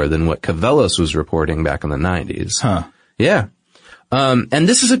lower than what Cavellos was reporting back in the 90s. Huh. Yeah. And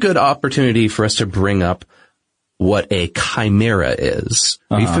this is a good opportunity for us to bring up what a chimera is.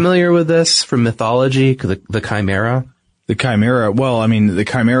 Are you familiar with this from mythology, the chimera? The chimera, well, I mean, the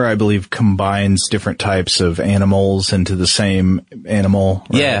chimera, I believe, combines different types of animals into the same animal.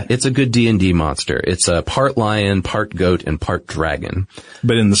 Right? Yeah, it's a good D&D monster. It's a part lion, part goat, and part dragon.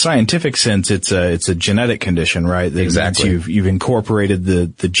 But in the scientific sense, it's a genetic condition, right? That exactly. You've incorporated the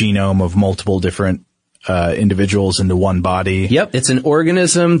genome of multiple different individuals into one body. Yep, it's an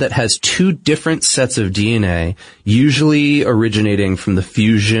organism that has 2 different sets of DNA, usually originating from the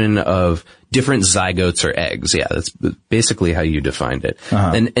fusion of different zygotes or eggs. Yeah, that's basically how you defined it.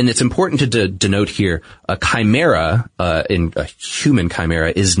 And it's important to denote here, a chimera, in a human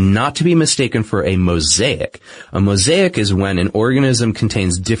chimera, is not to be mistaken for a mosaic. A mosaic is when an organism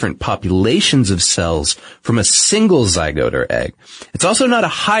contains different populations of cells from a single zygote or egg. It's also not a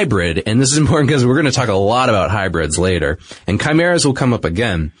hybrid, and this is important because we're going to talk a lot about hybrids later, and chimeras will come up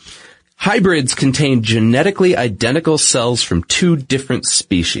again. Hybrids contain genetically identical cells from two different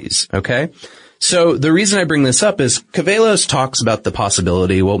species, okay? So the reason I bring this up is Cavelos talks about the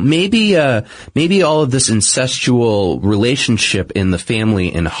possibility, well, maybe all of this incestual relationship in the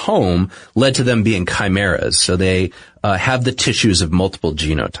family and home led to them being chimeras. So they have the tissues of multiple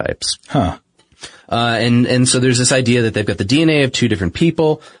genotypes. And so there's this idea that they've got the DNA of two different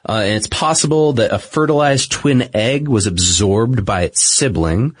people, and it's possible that a fertilized twin egg was absorbed by its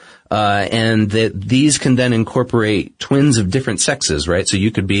sibling, and that these can then incorporate twins of different sexes, right? So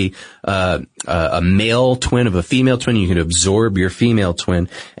you could be, a male twin of a female twin, you could absorb your female twin,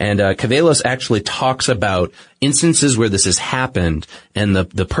 and, Cavelos actually talks about instances where this has happened, and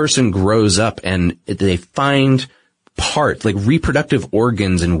the person grows up and they find like reproductive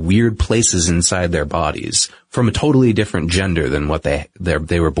organs in weird places inside their bodies from a totally different gender than what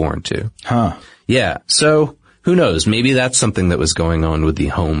they were born to. Yeah. So who knows? Maybe that's something that was going on with the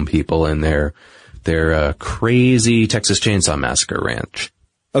home people and their crazy Texas Chainsaw Massacre ranch.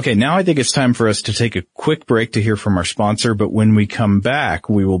 Okay, now I think it's time for us to take a quick break to hear from our sponsor, but when we come back,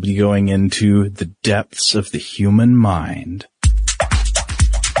 we will be going into the depths of the human mind.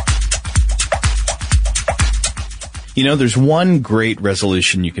 You know, there's one great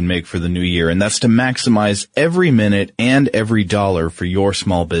resolution you can make for the new year, and that's to maximize every minute and every dollar for your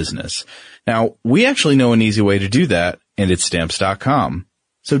small business. Now, we actually know an easy way to do that, and it's Stamps.com.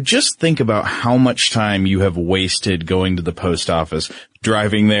 So just think about how much time you have wasted going to the post office,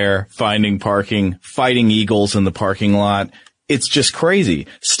 driving there, finding parking, fighting eagles in the parking lot. It's just crazy.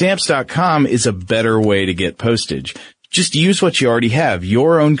 Stamps.com is a better way to get postage. Just use what you already have,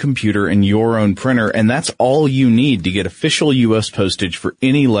 your own computer and your own printer, and that's all you need to get official U.S. postage for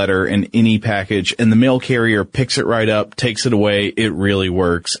any letter and any package, and the mail carrier picks it right up, takes it away. It really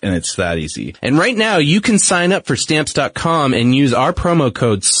works, and it's that easy. And right now, you can sign up for Stamps.com and use our promo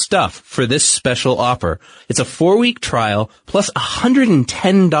code STUFF for this special offer. It's a 4-week trial plus a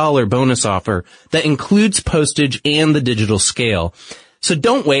 $110 bonus offer that includes postage and the digital scale. So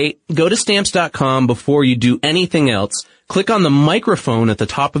don't wait. Go to Stamps.com before you do anything else. Click on the microphone at the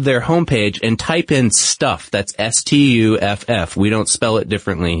top of their homepage and type in STUFF. That's STUFF. We don't spell it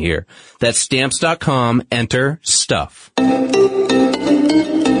differently here. That's Stamps.com. Enter STUFF.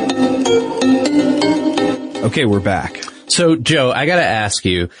 Okay, we're back. So, Joe, I gotta ask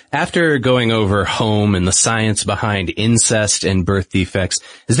you, after going over home and the science behind incest and birth defects,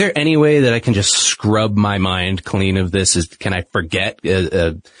 is there any way that I can just scrub my mind clean of this? Can I forget,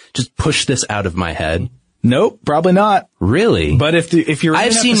 just push this out of my head? Nope, probably not. Really? But if you're,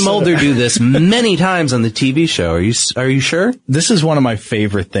 I've seen Mulder do this many times on the TV show. Are you sure? This is one of my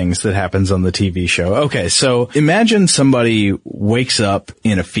favorite things that happens on the TV show. Okay, so imagine somebody wakes up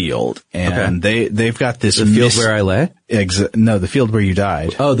in a field and they've got this. The field where I lay? No, the field where you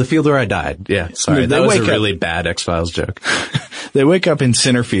died. Oh, the field where I died. Yeah, sorry, that was a really bad X-Files joke. They wake up in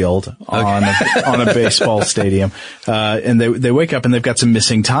center field on a baseball stadium, and they wake up and they've got some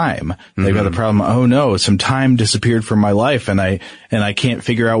missing time. They've got the problem. Oh no, some time disappeared from my life, and I can't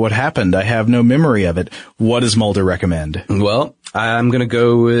figure out what happened. I have no memory of it. What does Mulder recommend? Well, I'm going to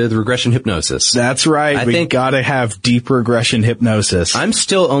go with regression hypnosis. That's right. We gotta have deep regression hypnosis. I'm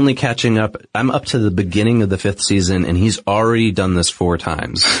still only catching up. I'm up to the beginning of the 5th season, and he's already done this 4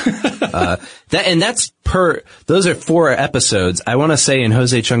 times. Those are 4 episodes. I want to say in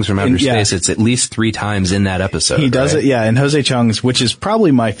Jose Chung's From Outer Space, it's at least 3 times in that episode. He does it, yeah. In Jose Chung's, which is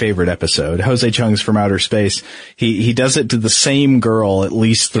probably my favorite episode, Jose Chung's From Outer Space, he does it to the same girl at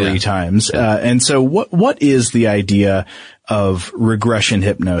least 3 times. Yeah. And so what is the idea of regression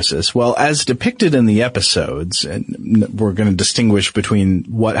hypnosis? Well, as depicted in the episodes, and we're going to distinguish between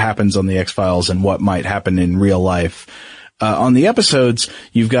what happens on the X-Files and what might happen in real life. On the episodes,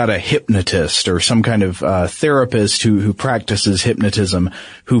 you've got a hypnotist or some kind of therapist who practices hypnotism,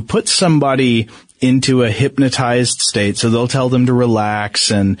 who puts somebody into a hypnotized state. So they'll tell them to relax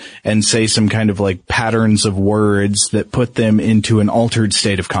and say some kind of like patterns of words that put them into an altered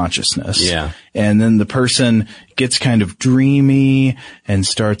state of consciousness. Yeah. And then the person gets kind of dreamy and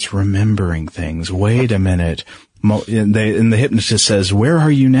starts remembering things. Wait a minute. And the hypnotist says, "Where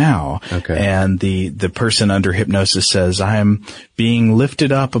are you now?" Okay. And the person under hypnosis says, "I'm being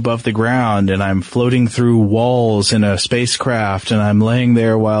lifted up above the ground and I'm floating through walls in a spacecraft and I'm laying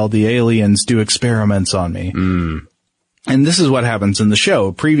there while the aliens do experiments on me." And this is what happens in the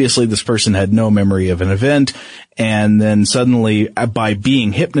show. Previously, this person had no memory of an event, and then suddenly, by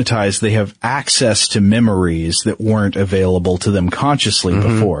being hypnotized, they have access to memories that weren't available to them consciously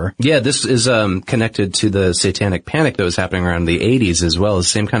before. Yeah, this is connected to the satanic panic that was happening around the 80s as well. The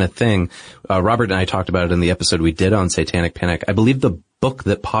same kind of thing. Robert and I talked about it in the episode we did on satanic panic. I believe the book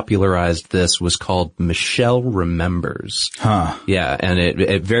that popularized this was called Michelle Remembers. Huh. Yeah, and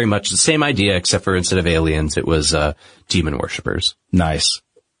it very much the same idea, except for instead of aliens, it was demon worshippers. Nice.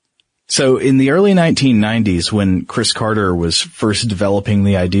 So in the early 1990s, when Chris Carter was first developing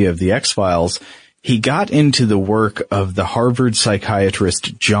the idea of the X-Files, he got into the work of the Harvard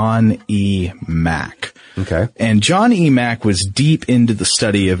psychiatrist John E. Mack. Okay. And John E. Mack was deep into the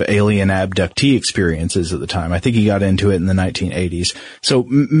study of alien abductee experiences at the time. I think he got into it in the 1980s. So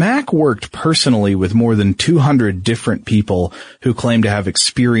Mack worked personally with more than 200 different people who claimed to have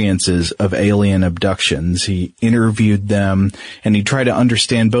experiences of alien abductions. He interviewed them, and he tried to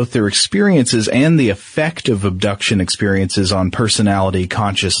understand both their experiences and the effect of abduction experiences on personality,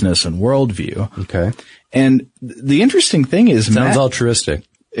 consciousness, and worldview. Okay. And the interesting thing is, Sounds altruistic.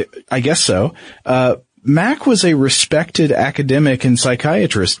 I guess so. Mack was a respected academic and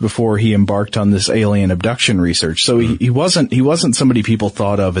psychiatrist before he embarked on this alien abduction research. So he wasn't somebody people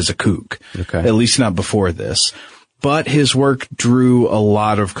thought of as a kook. Okay. At least not before this. But his work drew a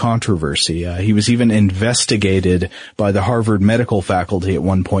lot of controversy. He was even investigated by the Harvard medical faculty at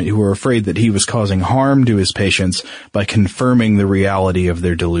one point, who were afraid that he was causing harm to his patients by confirming the reality of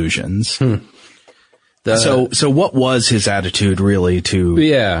their delusions. So what was his attitude really to?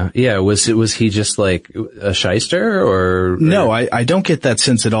 Yeah. Was he just like a shyster or? No, I don't get that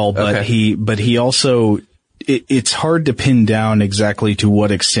sense at all, but Okay. he also, it's hard to pin down exactly to what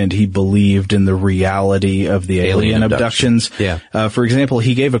extent he believed in the reality of the alien abductions. Yeah. For example,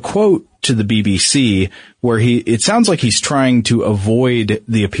 he gave a quote to the BBC where it sounds like he's trying to avoid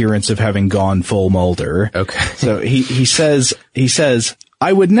the appearance of having gone full Mulder. Okay. So he says,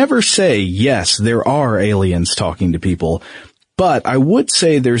 "I would never say, yes, there are aliens talking to people, but I would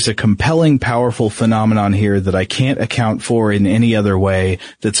say there's a compelling, powerful phenomenon here that I can't account for in any other way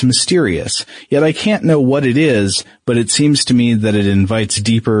that's mysterious. Yet I can't know what it is, but it seems to me that it invites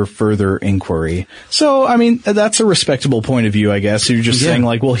deeper, further inquiry." So, I mean, that's a respectable point of view, I guess. You're just saying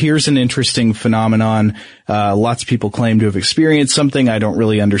like, well, here's an interesting phenomenon. Lots of people claim to have experienced something I don't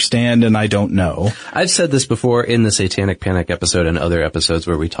really understand and I don't know. I've said this before in the Satanic Panic episode and other episodes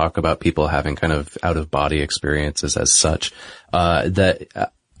where we talk about people having kind of out-of-body experiences as such,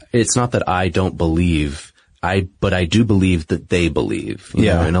 that it's not that I don't believe, but I do believe that they believe. You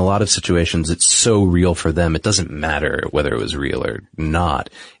know, in a lot of situations, it's so real for them. It doesn't matter whether it was real or not.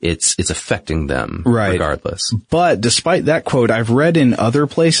 It's affecting them regardless. But despite that quote, I've read in other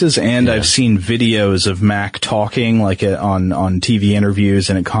places and I've seen videos of Mack talking like on TV interviews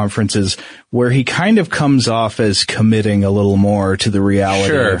and at conferences where he kind of comes off as committing a little more to the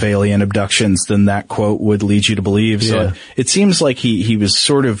reality of alien abductions than that quote would lead you to believe. So it seems like he was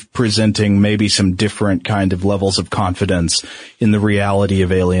sort of presenting maybe some different kind of levels of confidence in the reality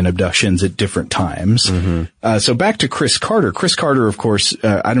of alien abductions at different times. So back to Chris Carter. Chris Carter, of course,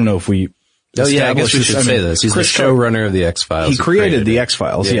 I don't know if we... Oh yeah, I guess we should say this. He's the showrunner of the X-Files. He created the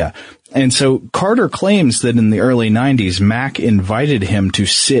X-Files, And so Carter claims that in the early 90s, Mack invited him to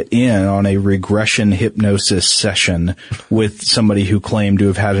sit in on a regression hypnosis session with somebody who claimed to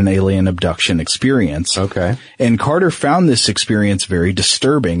have had an alien abduction experience. Okay. And Carter found this experience very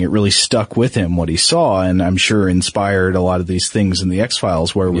disturbing. It really stuck with him what he saw, and I'm sure inspired a lot of these things in the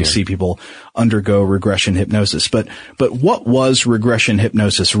X-Files where we see people undergo regression hypnosis. But what was regression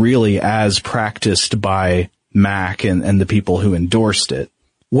hypnosis really as practiced by Mack and the people who endorsed it?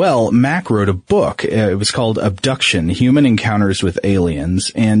 Well, Mack wrote a book. It was called Abduction, Human Encounters with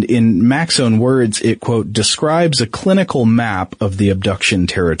Aliens. And in Mack's own words, it, quote, describes a clinical map of the abduction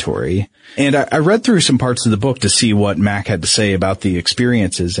territory. And I read through some parts of the book to see what Mack had to say about the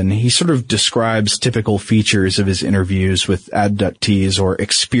experiences. And he sort of describes typical features of his interviews with abductees or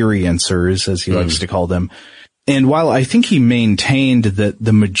experiencers, as he likes to call them. And while I think he maintained that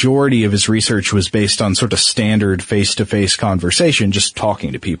the majority of his research was based on sort of standard face-to-face conversation, just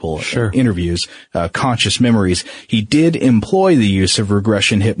talking to people, interviews, conscious memories, he did employ the use of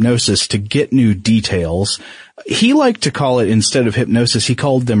regression hypnosis to get new details. He liked to call it, instead of hypnosis, he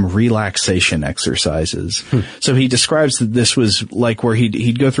called them relaxation exercises. So he describes that this was like where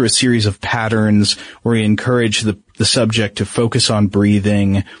he'd go through a series of patterns where he encouraged the subject to focus on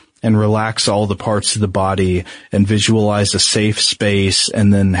breathing and relax all the parts of the body and visualize a safe space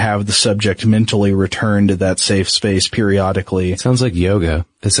and then have the subject mentally return to that safe space periodically. It sounds like yoga.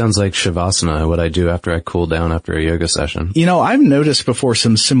 It sounds like Shavasana, what I do after I cool down after a yoga session. You know, I've noticed before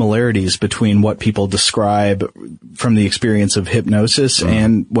some similarities between what people describe from the experience of hypnosis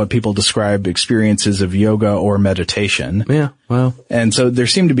and what people describe experiences of yoga or meditation. Yeah, well. And so there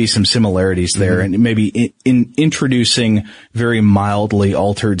seem to be some similarities there, and maybe in introducing very mildly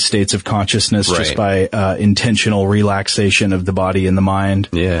altered states of consciousness just by intentional relaxation of the body and the mind.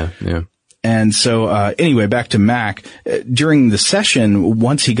 Yeah. And so, anyway, back to Mac. During the session,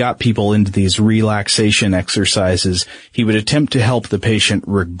 once he got people into these relaxation exercises, he would attempt to help the patient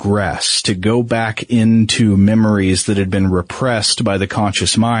regress, to go back into memories that had been repressed by the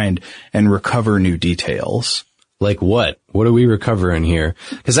conscious mind and recover new details. Like what? What are we recovering here?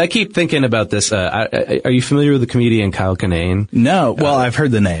 Because I keep thinking about this. Are you familiar with the comedian Kyle Kinane? No. Well, I've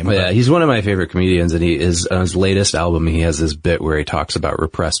heard the name. Yeah, he's one of my favorite comedians, and he is on his latest album. He has this bit where he talks about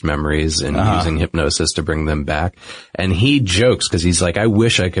repressed memories and using hypnosis to bring them back. And he jokes because he's like, "I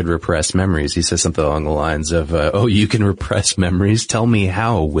wish I could repress memories." He says something along the lines of, "Oh, you can repress memories? Tell me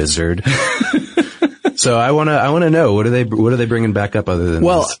how, wizard." So I want to know, what are they bringing back up other than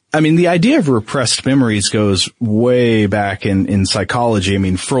Well, this? I mean, the idea of repressed memories goes way back in psychology. I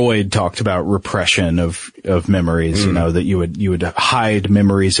mean, Freud talked about repression of memories, you know, that you would hide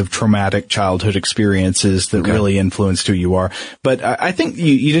memories of traumatic childhood experiences that really influenced who you are. But I think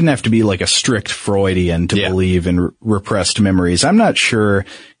you didn't have to be like a strict Freudian to believe in repressed memories. I'm not sure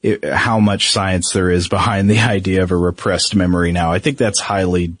how much science there is behind the idea of a repressed memory now. I think that's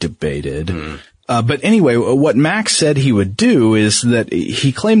highly debated. But anyway, what Max said he would do is that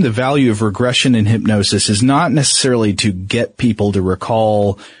he claimed the value of regression in hypnosis is not necessarily to get people to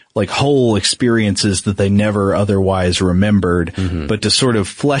recall like whole experiences that they never otherwise remembered, but to sort of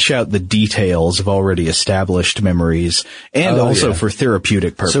flesh out the details of already established memories and also for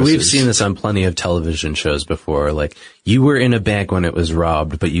therapeutic purposes. So we've seen this on plenty of television shows before. Like, you were in a bank when it was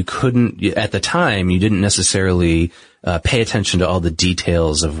robbed, but you couldn't, at the time, you didn't necessarily pay attention to all the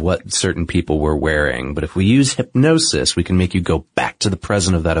details of what certain people were wearing. But if we use hypnosis, we can make you go back to the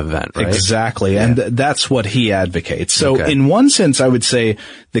present of that event, right? Exactly. And that's what he advocates. So in one sense, I would say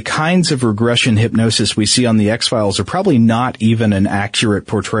the kinds of regression hypnosis we see on the X-Files are probably not even an accurate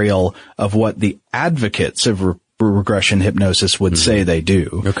portrayal of what the advocates of regression hypnosis would say they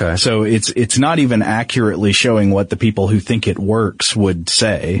do. Okay. So it's not even accurately showing what the people who think it works would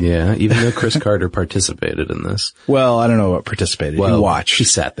say. Yeah, even though Chris Carter participated in this. Well, I don't know what participated. Well, he watched. He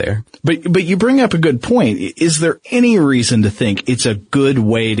sat there. But you bring up a good point. Is there any reason to think it's a good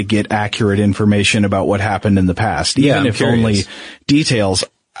way to get accurate information about what happened in the past? Even if only details.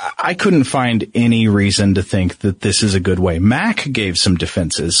 I couldn't find any reason to think that this is a good way. Mac gave some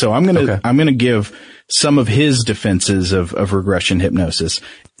defenses. So I'm gonna give some of his defenses of regression hypnosis.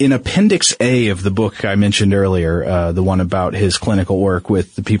 In Appendix A of the book I mentioned earlier, the one about his clinical work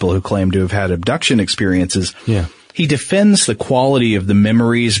with the people who claim to have had abduction experiences. Yeah. He defends the quality of the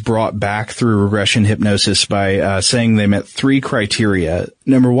memories brought back through regression hypnosis by saying they met 3 criteria.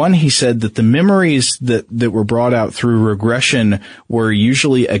 Number 1, he said that the memories that were brought out through regression were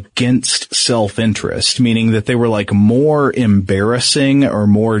usually against self-interest, meaning that they were like more embarrassing or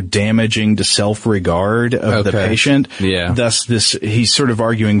more damaging to self-regard of the patient. Yeah. Thus, he's sort of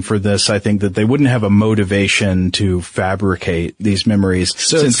arguing for this, I think, that they wouldn't have a motivation to fabricate these memories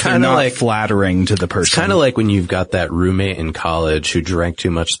since they're not flattering to the person. It's kind of like when you've got that roommate in college who drank too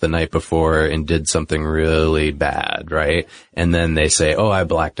much the night before and did something really bad, right? And then they say, "Oh, I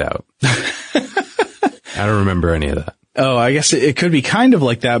blacked out." I don't remember any of that. Oh, I guess it could be kind of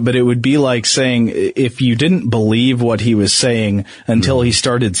like that, but it would be like saying if you didn't believe what he was saying until he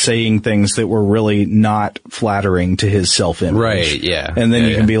started saying things that were really not flattering to his self-image. Right, yeah. And then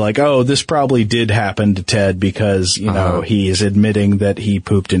you can be like, "Oh, this probably did happen to Ted because, you know, he is admitting that he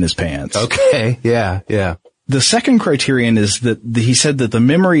pooped in his pants." Okay, yeah. The second criterion is that he said that the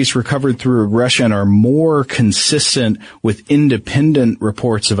memories recovered through regression are more consistent with independent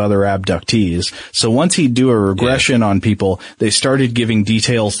reports of other abductees. So once he'd do a regression on people, they started giving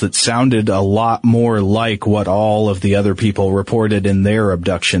details that sounded a lot more like what all of the other people reported in their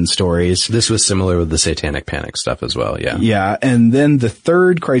abduction stories. This was similar with the Satanic Panic stuff as well, yeah. Yeah, and then the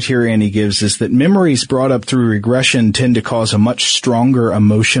third criterion he gives is that memories brought up through regression tend to cause a much stronger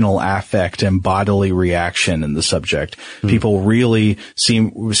emotional affect and bodily reaction in the subject. People really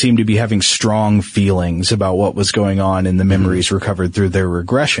seem to be having strong feelings about what was going on in the memories recovered through their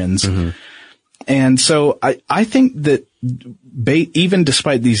regressions. And so I think that even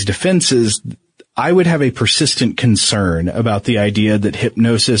despite these defenses, I would have a persistent concern about the idea that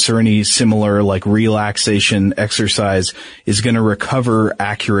hypnosis or any similar like relaxation exercise is going to recover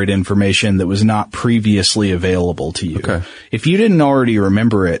accurate information that was not previously available to you. Okay. If you didn't already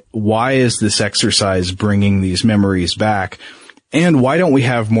remember it, why is this exercise bringing these memories back? And why don't we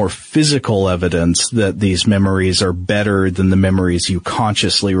have more physical evidence that these memories are better than the memories you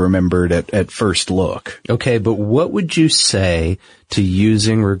consciously remembered at first look? Okay, but what would you say to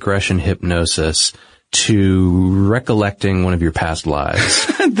using regression hypnosis to recollecting one of your past lives?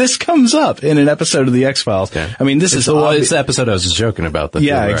 This comes up in an episode of the X-Files. Okay. I mean, this is it's the episode I was just joking about.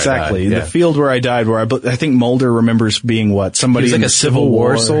 Yeah, exactly. The field where I died, where I think Mulder remembers being what? Somebody He's like in a Civil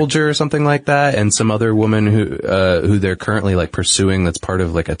War soldier or something like that, and some other woman who they're currently like pursuing that's part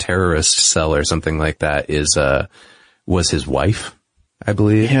of like a terrorist cell or something like that was his wife, I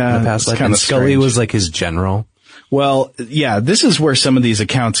believe, in the past life. And Scully strange. was like his general. Well, yeah, this is where some of these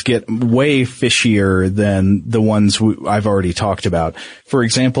accounts get way fishier than the ones I've already talked about. For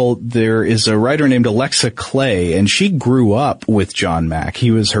example, there is a writer named Alexa Clay, and she grew up with John Mack.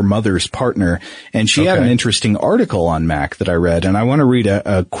 He was her mother's partner, and she had an interesting article on Mack that I read, and I want to read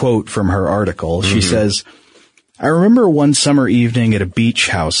a quote from her article. She says, I remember one summer evening at a beach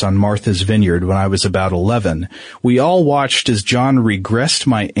house on Martha's Vineyard when I was about 11. We all watched as John regressed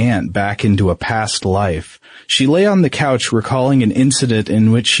my aunt back into a past life. She lay on the couch recalling an incident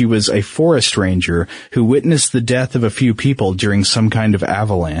in which she was a forest ranger who witnessed the death of a few people during some kind of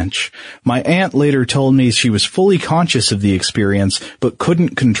avalanche. My aunt later told me she was fully conscious of the experience, but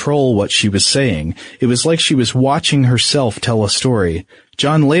couldn't control what she was saying. It was like she was watching herself tell a story.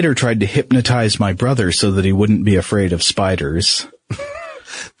 John later tried to hypnotize my brother so that he wouldn't be afraid of spiders.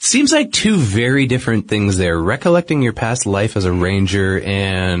 Seems like two very different things there. Recollecting your past life as a ranger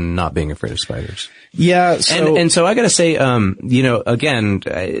and not being afraid of spiders. Yeah. So, and so I gotta say, again,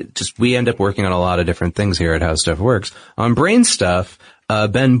 we end up working on a lot of different things here at How Stuff Works. On brain stuff,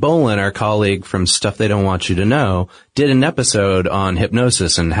 Ben Bolin, our colleague from Stuff They Don't Want You to Know, did an episode on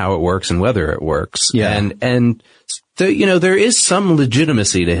hypnosis and how it works and whether it works. Yeah. And there is some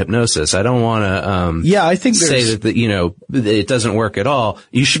legitimacy to hypnosis. I don't want to, I think say that, it doesn't work at all.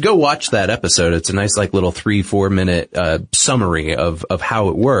 You should go watch that episode. It's a nice, like, little 3-4 minute, summary of how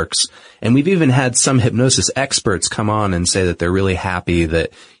it works. And we've even had some hypnosis experts come on and say that they're really happy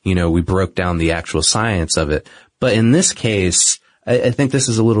that, we broke down the actual science of it. But in this case, I think this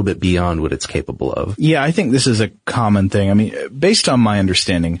is a little bit beyond what it's capable of. Yeah, I think this is a common thing. I mean, based on my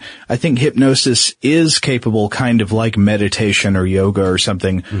understanding, I think hypnosis is capable, kind of like meditation or yoga or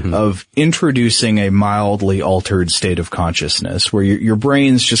something, of introducing a mildly altered state of consciousness where your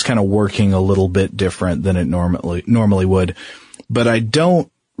brain's just kind of working a little bit different than it normally would. But I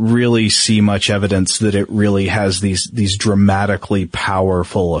don't really see much evidence that it really has these dramatically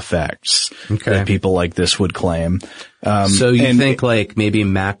powerful effects that people like this would claim. So you think like maybe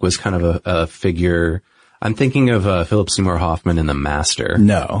Mack was kind of a figure. I'm thinking of Philip Seymour Hoffman in The Master.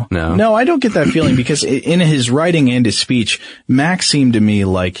 No, I don't get that feeling because in his writing and his speech, Mack seemed to me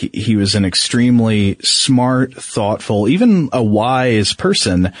like he was an extremely smart, thoughtful, even a wise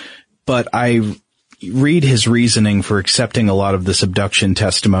person, but I read his reasoning for accepting a lot of this abduction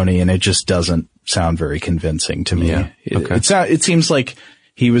testimony, and it just doesn't sound very convincing to me. Yeah. Okay. It seems like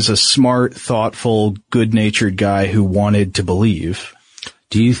he was a smart, thoughtful, good-natured guy who wanted to believe.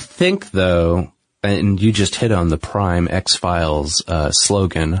 Do you think, though, and you just hit on the prime X-Files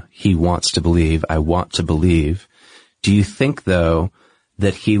slogan, he wants to believe, I want to believe. Do you think, though,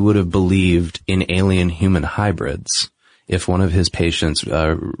 that he would have believed in alien-human hybrids if one of his patients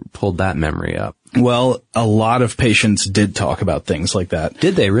pulled that memory up? Well, a lot of patients did talk about things like that.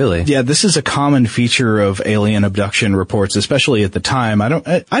 Did they really? Yeah, this is a common feature of alien abduction reports, especially at the time. I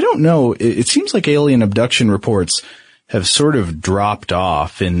don't know. It seems like alien abduction reports have sort of dropped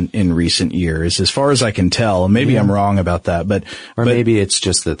off in recent years, as far as I can tell. Maybe I'm wrong about that, but maybe it's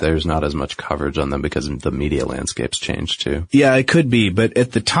just that there's not as much coverage on them because the media landscape's changed too. Yeah, it could be. But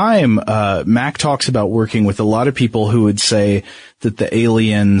at the time, Mac talks about working with a lot of people who would say that the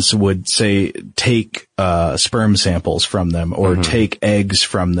aliens would say take sperm samples from them, or take eggs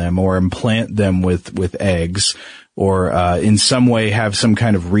from them, or implant them with eggs, or in some way have some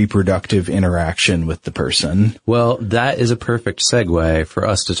kind of reproductive interaction with the person. Well, that is a perfect segue for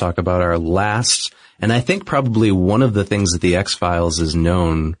us to talk about our last, and I think probably one of the things that the X-Files is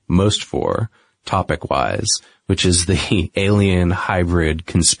known most for, topic-wise, which is the alien hybrid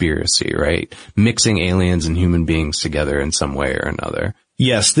conspiracy, right? Mixing aliens and human beings together in some way or another.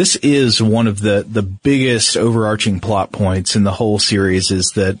 Yes, this is one of the biggest overarching plot points in the whole series,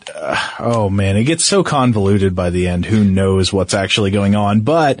 is that, oh man, it gets so convoluted by the end. Who knows what's actually going on?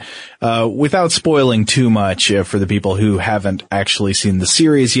 But, without spoiling too much for the people who haven't actually seen the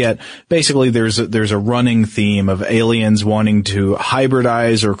series yet, basically there's a running theme of aliens wanting to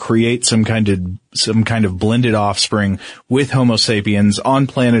hybridize or create some kind of blended offspring with Homo sapiens on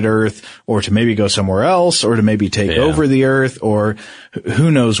planet Earth, or to maybe go somewhere else, or to maybe take over the Earth, or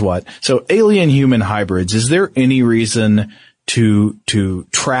who knows what. So alien-human hybrids, is there any reason to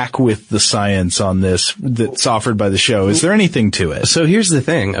track with the science on this that's offered by the show? Is there anything to it? So here's the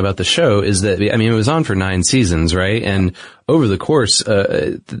thing about the show is that, I mean, it was on for 9 seasons, right? And over the course,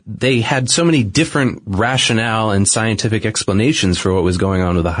 they had so many different rationale and scientific explanations for what was going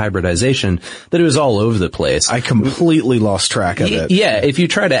on with the hybridization that it was all over the place. I completely lost track of it. Yeah, if you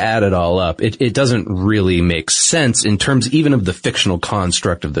try to add it all up, it doesn't really make sense in terms even of the fictional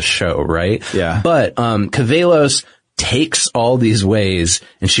construct of the show, right? Yeah. But, Kavelos takes all these ways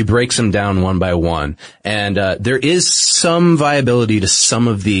and she breaks them down one by one. And there is some viability to some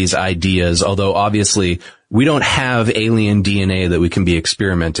of these ideas, although obviously we don't have alien DNA that we can be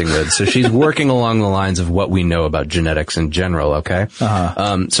experimenting with. So she's working along the lines of what we know about genetics in general, okay?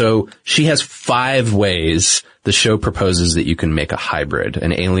 So she has 5 ways the show proposes that you can make a hybrid,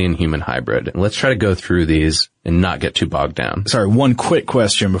 an alien-human hybrid. And let's try to go through these and not get too bogged down. Sorry, one quick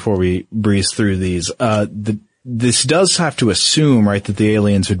question before we breeze through these. This does have to assume, right, that the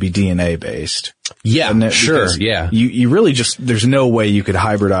aliens would be DNA based. Yeah, sure, yeah. You really there's no way you could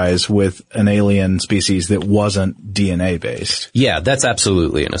hybridize with an alien species that wasn't DNA based. Yeah, that's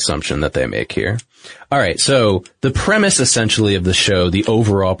absolutely an assumption that they make here. All right, so the premise essentially of the show, the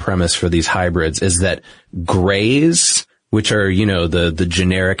overall premise for these hybrids is that grays, which are, you know, the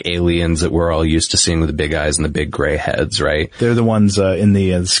generic aliens that we're all used to seeing with the big eyes and the big gray heads, right? They're the ones in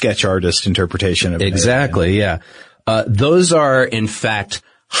the sketch artist interpretation of exactly, yeah. Those are, in fact,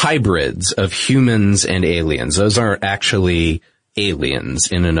 hybrids of humans and aliens. Those aren't actually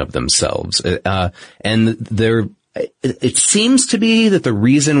aliens in and of themselves. And it seems to be that the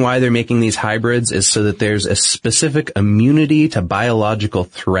reason why they're making these hybrids is so that there's a specific immunity to biological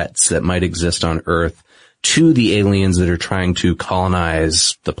threats that might exist on Earth to the aliens that are trying to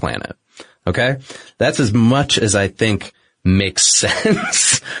colonize the planet. Okay? That's as much as I think makes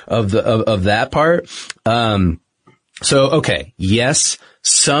sense of that part. Okay, yes,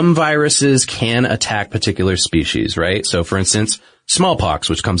 some viruses can attack particular species, right? So for instance, smallpox,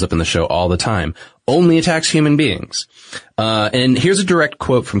 which comes up in the show all the time, only attacks human beings. And here's a direct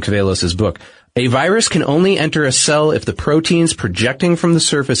quote from Kavelos' book. A virus can only enter a cell if the proteins projecting from the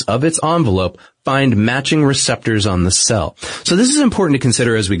surface of its envelope find matching receptors on the cell. So this is important to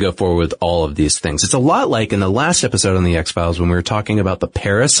consider as we go forward with all of these things. It's a lot like in the last episode on the X-Files when we were talking about the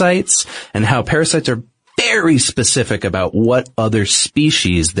parasites and how parasites are very specific about what other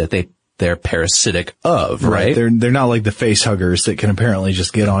species that they're parasitic of, right? They're not like the face huggers that can apparently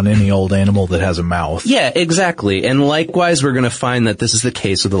just get on any old animal that has a mouth. Yeah, exactly. And likewise, we're going to find that this is the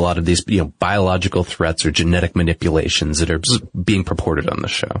case with a lot of these, biological threats or genetic manipulations that are being purported on the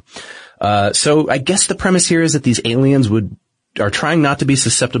show. So I guess the premise here is that these aliens are trying not to be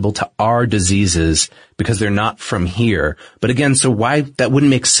susceptible to our diseases because they're not from here. But again, so why, that wouldn't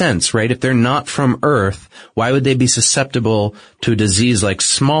make sense, right? If they're not from Earth, why would they be susceptible to a disease like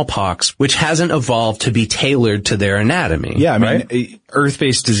smallpox, which hasn't evolved to be tailored to their anatomy? Yeah, I mean,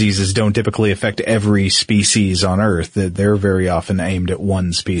 Earth-based diseases don't typically affect every species on Earth. They're very often aimed at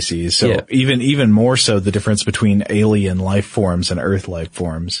one species. So even more so the difference between alien life forms and Earth life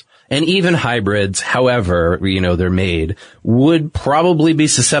forms. And even hybrids, however, they're made, would probably be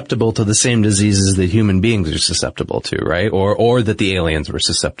susceptible to the same diseases that human beings are susceptible to, right? Or that the aliens were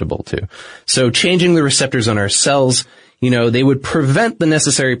susceptible to. So changing the receptors on our cells, they would prevent the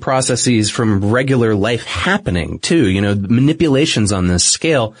necessary processes from regular life happening too. Manipulations on this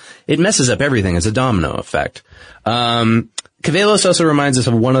scale, it messes up everything. It's a domino effect. Cavelos also reminds us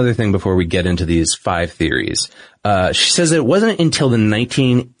of one other thing before we get into these 5 theories. She says that it wasn't until the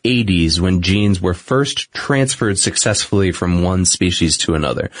 1980s when genes were first transferred successfully from one species to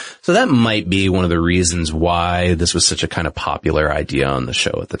another. So that might be one of the reasons why this was such a kind of popular idea on the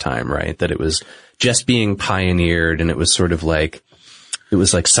show at the time, right? That it was just being pioneered, and it was sort of like, it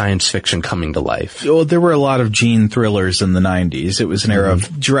was like science fiction coming to life. Well, there were a lot of gene thrillers in the 90s. It was an era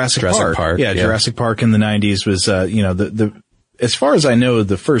of Jurassic Park. Yeah, Jurassic Park in the 90s was, as far as I know,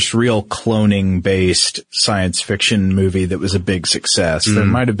 the first real cloning-based science fiction movie that was a big success. There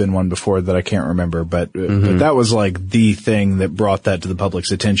might have been one before that I can't remember, but that was like the thing that brought that to the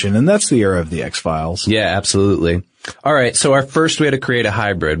public's attention, and that's the era of the X-Files. Yeah, absolutely. All right, so our first way to create a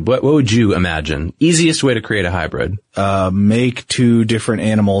hybrid, what would you imagine? Easiest way to create a hybrid? Make 2 different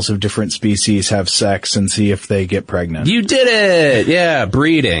animals of different species have sex and see if they get pregnant. You did it! Yeah,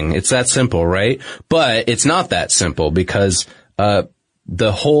 breeding. It's that simple, right? But it's not that simple because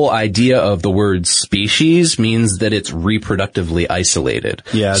the whole idea of the word species means that it's reproductively isolated.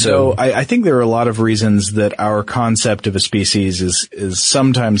 Yeah, so I think there are a lot of reasons that our concept of a species is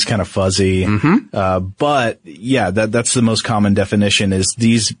sometimes kind of fuzzy. But yeah, that's the most common definition, is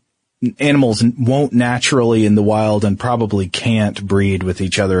these animals won't naturally in the wild and probably can't breed with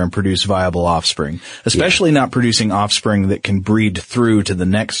each other and produce viable offspring, especially not producing offspring that can breed through to the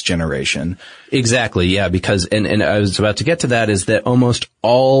next generation. Exactly, yeah, because, and I was about to get to that, is that almost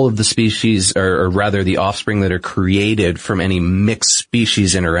all of the species, or rather the offspring that are created from any mixed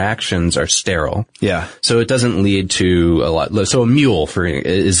species interactions are sterile. Yeah. So it doesn't lead to a lot. So a mule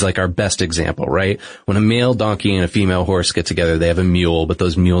is like our best example, right? When a male donkey and a female horse get together, they have a mule, but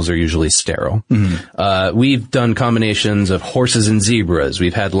those mules are usually sterile. We've done combinations of horses and zebras.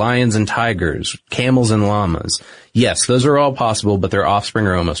 We've had lions and tigers, camels and llamas. Yes, those are all possible, but their offspring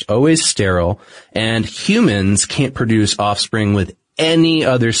are almost always sterile, and humans can't produce offspring with any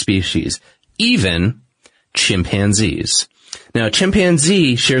other species, even chimpanzees. Now, a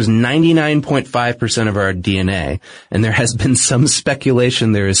chimpanzee shares 99.5% of our DNA, and there has been some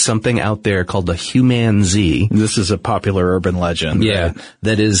speculation there is something out there called a humanzee. This is a popular urban legend. Yeah, right?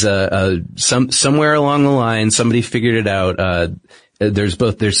 That is somewhere along the line somebody figured it out. There's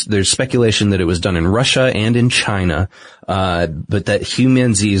speculation that it was done in Russia and in China, but that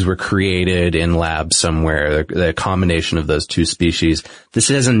humanzees were created in labs somewhere, the combination of those 2 species. This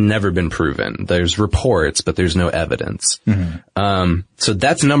has never been proven. There's reports, but there's no evidence. So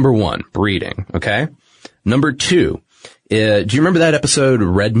that's number 1, breeding, okay? Number 2, do you remember that episode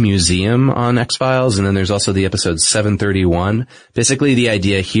Red Museum on X-Files? And then there's also the episode 731. Basically, the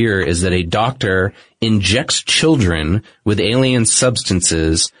idea here is that a doctor injects children with alien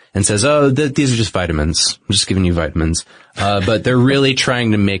substances and says, these are just vitamins. I'm just giving you vitamins. But they're really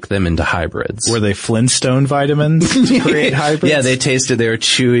trying to make them into hybrids. Were they Flintstone vitamins to create hybrids? Yeah, they tasted, they were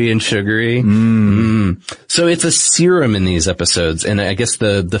chewy and sugary. So it's a serum in these episodes. And I guess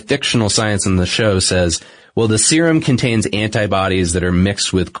the fictional science in the show says, well, the serum contains antibodies that are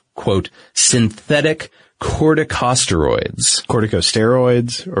mixed with, quote, synthetic corticosteroids.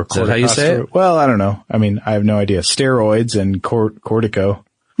 Corticosteroids or corticosteroids? Is that how you say it? Well, I don't know. I mean, I have no idea. Steroids and cortico.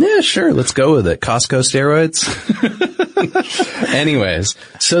 Yeah, sure. Let's go with it. Costco steroids. Anyways,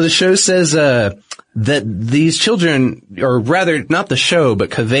 so the show says, that these children, or rather not the show, but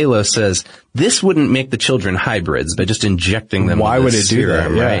Cavelos says this wouldn't make the children hybrids by just injecting them. Why would it do that?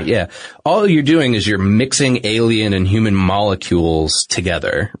 Yeah. Right? Yeah. All you're doing is you're mixing alien and human molecules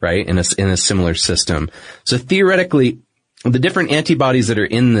together, right? In a similar system. So theoretically, the different antibodies that are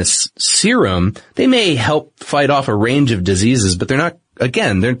in this serum, they may help fight off a range of diseases, but they're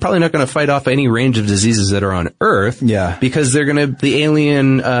probably not going to fight off any range of diseases that are on Earth. Yeah. Because the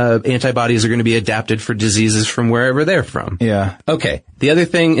alien, antibodies are going to be adapted for diseases from wherever they're from. Yeah. Okay. The other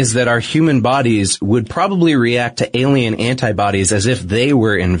thing is that our human bodies would probably react to alien antibodies as if they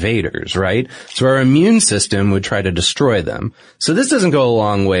were invaders, right? So our immune system would try to destroy them. So this doesn't go a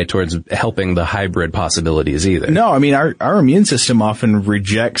long way towards helping the hybrid possibilities either. No, I mean, our immune system often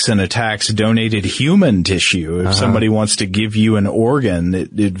rejects and attacks donated human tissue. If somebody wants to give you an organ,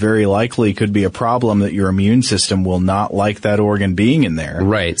 it very likely could be a problem that your immune system will not like that organ being in there.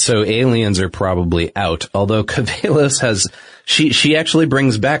 Right. So aliens are probably out. Although Cavelos has, she actually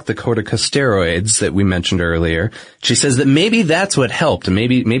brings back the corticosteroids that we mentioned earlier. She says that maybe that's what helped.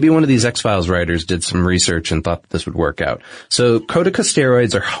 Maybe one of these X-Files writers did some research and thought that this would work out. So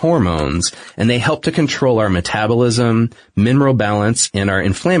corticosteroids are hormones, and they help to control our metabolism, mineral balance, and our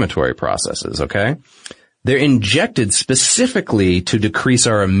inflammatory processes, okay? they're injected specifically to decrease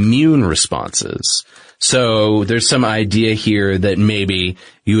our immune responses. So there's some idea here that maybe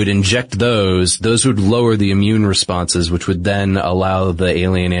you would inject those would lower the immune responses, which would then allow the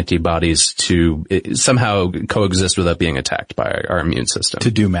alien antibodies to somehow coexist without being attacked by our immune system.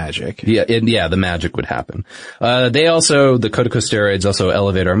 To do magic. Yeah, the magic would happen. The corticosteroids also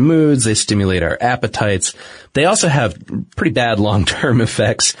elevate our moods, they stimulate our appetites. They also have pretty bad long-term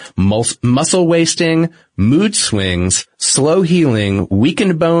effects, muscle wasting, mood swings, slow healing,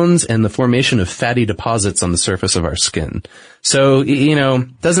 weakened bones, and the formation of fatty deposits on the surface of our skin. So,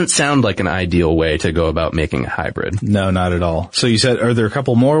 doesn't sound like an ideal way to go about making a hybrid. No, not at all. So you said, are there a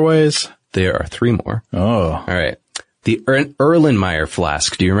couple more ways? There are 3 more. Oh. All right. The Erlenmeyer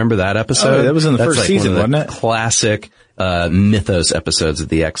flask. Do you remember that episode? Oh, that was in the first season, wasn't it? Classic Mythos episodes of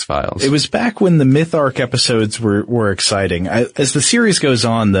the X-Files. It was back when the Myth Arc episodes were exciting. As the series goes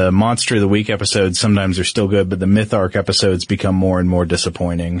on, the Monster of the Week episodes sometimes are still good, but the Myth Arc episodes become more and more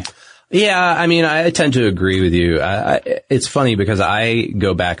disappointing. Yeah, I mean, I tend to agree with you. It's funny because I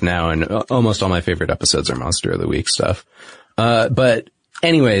go back now and almost all my favorite episodes are Monster of the Week stuff. But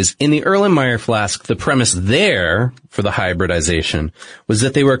anyways, in the Erlenmeyer flask, the premise there for the hybridization was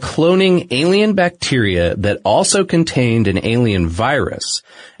that they were cloning alien bacteria that also contained an alien virus,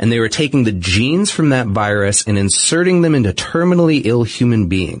 and they were taking the genes from that virus and inserting them into terminally ill human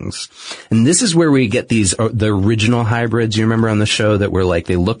beings. And this is where we get the original hybrids, you remember on the show, that were like,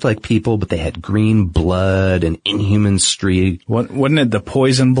 they looked like people, but they had green blood and inhuman streak. Wasn't it the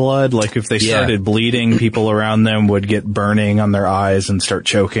poison blood? Like if they started bleeding, people around them would get burning on their eyes and start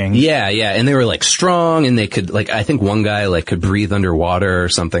choking. Yeah. And they were like strong, and they could, like, I think one guy like could breathe underwater or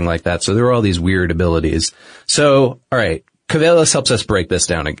something like that. So there were all these weird abilities. So, all right, Cavelos helps us break this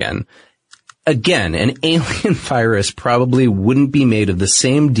down again. Again, an alien virus probably wouldn't be made of the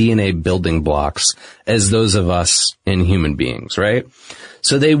same DNA building blocks as those of us in human beings, right?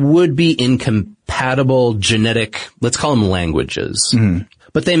 So they would be incompatible genetic, let's call them languages. Mm-hmm.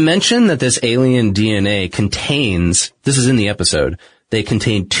 But they mention that this alien DNA contains, this is in the episode, they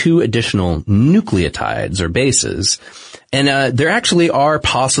contain 2 additional nucleotides or bases. And there actually are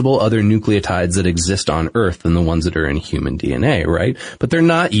possible other nucleotides that exist on Earth than the ones that are in human DNA, right? But they're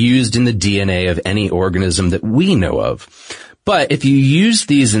not used in the DNA of any organism that we know of. But if you use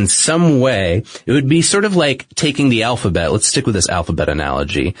these in some way, it would be sort of like taking the alphabet, let's stick with this alphabet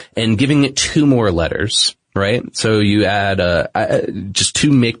analogy, and giving it 2 more letters. Right? So you add, just 2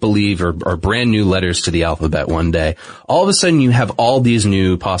 make-believe or brand new letters to the alphabet one day. All of a sudden you have all these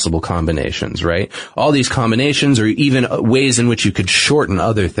new possible combinations, right? All these combinations or even ways in which you could shorten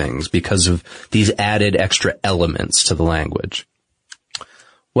other things because of these added extra elements to the language.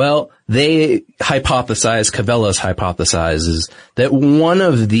 Well, Cavelos hypothesizes that one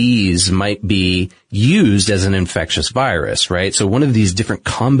of these might be used as an infectious virus, right? So one of these different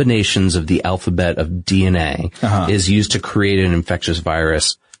combinations of the alphabet of DNA is used to create an infectious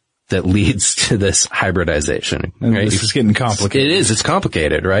virus that leads to this hybridization. Right? This is getting complicated. It is. It's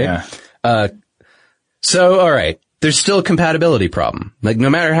complicated, right? Yeah. So, all right. There's still a compatibility problem. Like,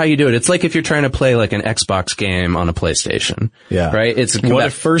 no matter how you do it, it's like if you're trying to play like an Xbox game on a PlayStation. Yeah. Right? What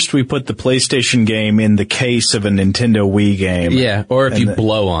if first we put the PlayStation game in the case of a Nintendo Wii game? Yeah. Or if you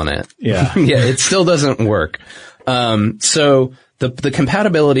blow on it. Yeah. Yeah, it still doesn't work. So the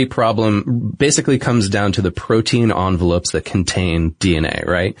compatibility problem basically comes down to the protein envelopes that contain DNA,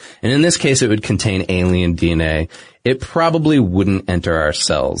 right? And in this case, it would contain alien DNA. It probably wouldn't enter our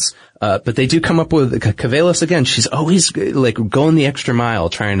cells. But they do come up with, Cavelos again, she's always like going the extra mile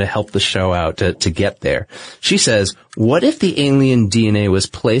trying to help the show out to get there. She says, what if the alien DNA was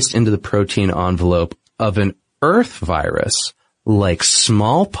placed into the protein envelope of an Earth virus like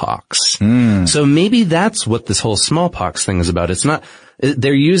smallpox? So maybe that's what this whole smallpox thing is about. It's not,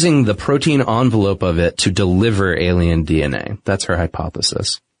 they're using the protein envelope of it to deliver alien DNA. That's her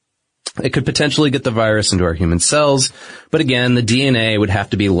hypothesis. It could potentially get the virus into our human cells, but again, the DNA would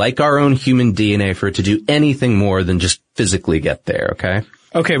have to be like our own human DNA for it to do anything more than just physically get there, okay?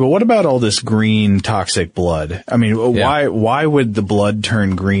 Okay, but what about all this green toxic blood? I mean, why would the blood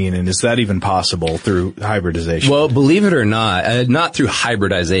turn green, and is that even possible through hybridization? Well, believe it or not through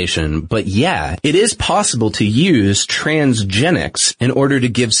hybridization, but yeah, it is possible to use transgenics in order to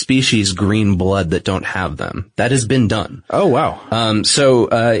give species green blood that don't have them. That has been done. Oh, wow. So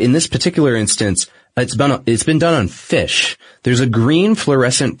in this particular instance, it's been done on fish. There's a green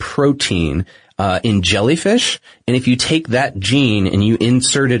fluorescent protein in jellyfish, and if you take that gene and you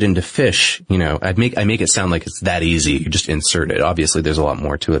insert it into fish, I make it sound like it's that easy. You just insert it. Obviously, there's a lot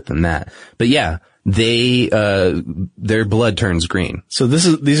more to it than that. But yeah, their blood turns green. So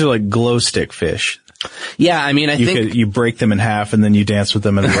these are like glow stick fish. Yeah, I mean, I think you break them in half and then you dance with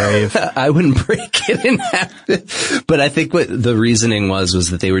them in a rave. I wouldn't break it in half. But I think what the reasoning was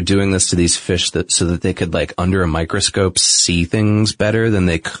that they were doing this to these fish so that they could, like, under a microscope see things better than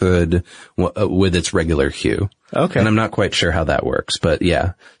they could with its regular hue. Okay. And I'm not quite sure how that works, but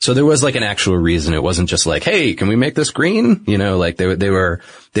yeah. So there was like an actual reason. It wasn't just like, hey, can we make this green? You know, like they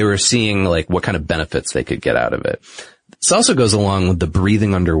were seeing like what kind of benefits they could get out of it. This also goes along with the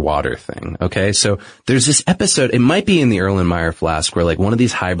breathing underwater thing. Okay. So there's this episode, it might be in the Erlenmeyer Flask, where like one of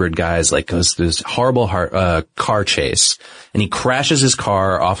these hybrid guys like goes through this horrible car chase, and he crashes his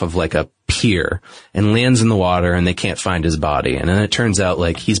car off of like a pier and lands in the water, and they can't find his body. And then it turns out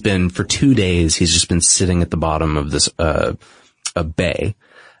like for 2 days, he's just been sitting at the bottom of this, a bay.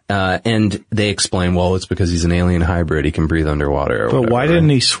 And they explain, well, it's because he's an alien hybrid. He can breathe underwater. But why didn't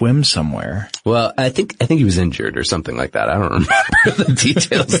he swim somewhere? Well, I think he was injured or something like that. I don't remember the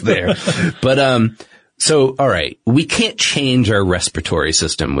details there. But, so, all right, we can't change our respiratory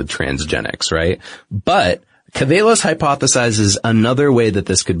system with transgenics, right? But Cavelos hypothesizes another way that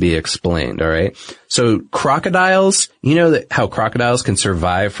this could be explained, all right? So crocodiles, you know how crocodiles can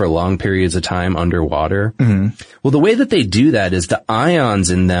survive for long periods of time underwater? Mm-hmm. Well, the way that they do that is the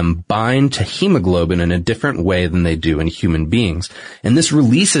ions in them bind to hemoglobin in a different way than they do in human beings. And this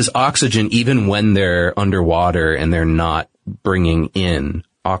releases oxygen even when they're underwater and they're not bringing in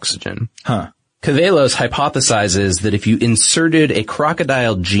oxygen. Huh. Cavelos hypothesizes that if you inserted a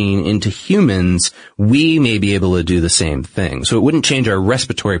crocodile gene into humans, we may be able to do the same thing. So it wouldn't change our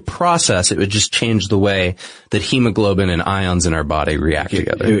respiratory process. It would just change the way that hemoglobin and ions in our body react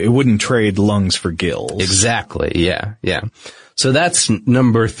together. It wouldn't trade lungs for gills. Exactly. Yeah. Yeah. So that's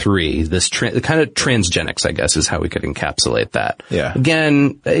number 3. This kind of transgenics, I guess, is how we could encapsulate that. Yeah.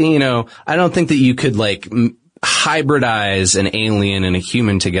 Again, you know, I don't think that you could like hybridize an alien and a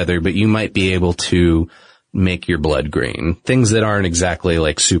human together, but you might be able to make your blood green. Things that aren't exactly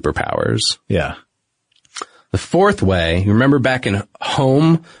like superpowers. Yeah. The 4th way, you remember back in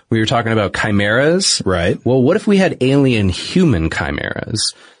Home, we were talking about chimeras? Right. Well, what if we had alien-human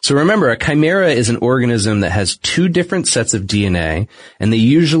chimeras? So remember, a chimera is an organism that has 2 different sets of DNA, and they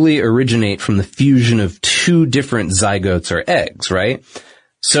usually originate from the fusion of 2 different zygotes or eggs, right?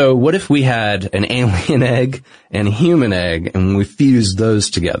 So what if we had an alien egg and a human egg and we fused those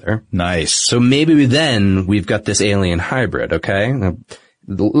together? Nice. So maybe then we've got this alien hybrid, okay? Now,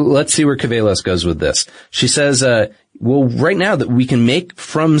 let's see where Cavelos goes with this. She says, well, right now that we can make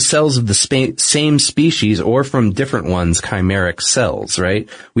from cells of the same species or from different ones chimeric cells, right?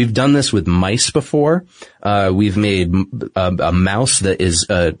 We've done this with mice before. We've made a mouse that is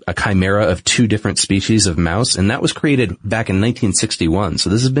a chimera of 2 different species of mouse, and that was created back in 1961. So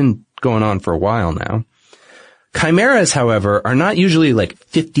this has been going on for a while now. Chimeras, however, are not usually like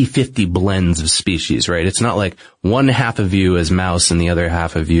 50-50 blends of species, right? It's not like one half of you is mouse and the other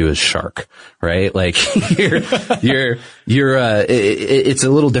half of you is shark, right? Like it's a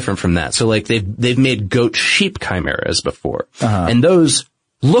little different from that. So like they've made goat sheep chimeras before. Uh-huh. And those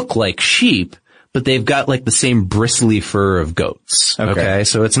look like sheep, but they've got like the same bristly fur of goats. Okay.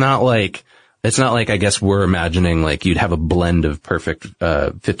 So it's not like, I guess we're imagining like you'd have a blend of perfect,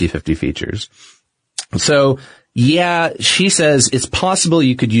 50-50 features. So, yeah, she says it's possible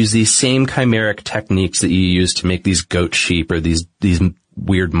you could use these same chimeric techniques that you use to make these goat sheep or these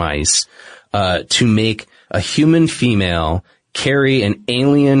weird mice, to make a human female carry an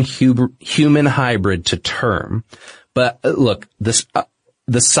alien human hybrid to term. But look,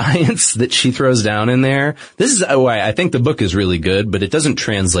 the science that she throws down in there, this is why I think the book is really good, but it doesn't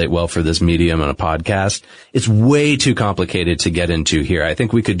translate well for this medium on a podcast. It's way too complicated to get into here. I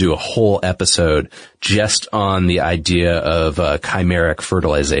think we could do a whole episode just on the idea of chimeric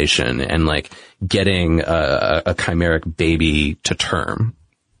fertilization and like getting a chimeric baby to term.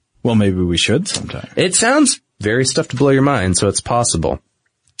 Well, maybe we should sometime. It sounds very stuff to blow your mind, so it's possible.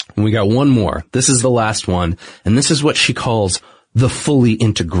 And we got one more. This is the last one, and this is what she calls the fully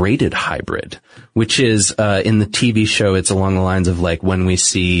integrated hybrid, which is, in the TV show, it's along the lines of like when we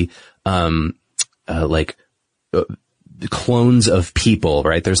see, clones of people,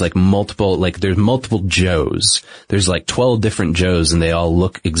 right? There's like there's multiple Joes. There's like 12 different Joes and they all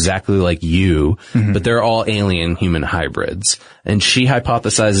look exactly like you, but they're all alien human hybrids. And she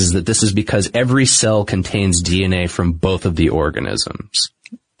hypothesizes that this is because every cell contains DNA from both of the organisms.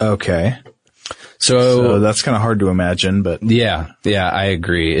 Okay. So that's kind of hard to imagine, but yeah, I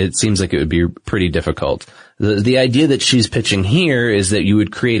agree. It seems like it would be pretty difficult. The idea that she's pitching here is that you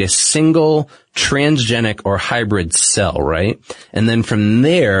would create a single transgenic or hybrid cell, right? And then from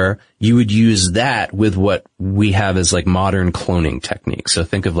there, you would use that with what we have as like modern cloning techniques. So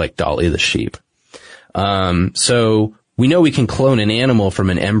think of like Dolly the sheep. So we know we can clone an animal from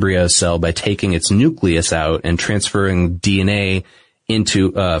an embryo cell by taking its nucleus out and transferring DNA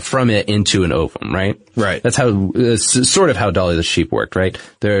from it into an ovum, right? Right. That's sort of how Dolly the sheep worked, right?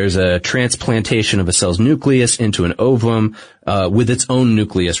 There's a transplantation of a cell's nucleus into an ovum, with its own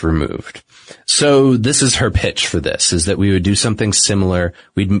nucleus removed. So this is her pitch for this, is that we would do something similar.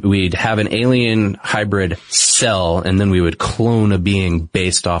 We'd have an alien hybrid cell, and then we would clone a being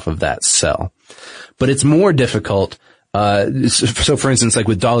based off of that cell. But it's more difficult. So for instance, like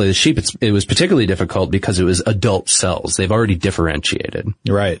with Dolly the sheep, it was particularly difficult because it was adult cells. They've already differentiated.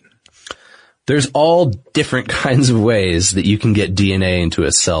 Right. There's all different kinds of ways that you can get DNA into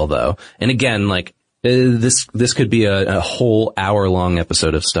a cell, though. And again, like, this could be a whole hour-long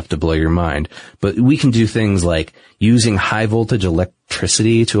episode of Stuff to Blow Your Mind. But we can do things like using high-voltage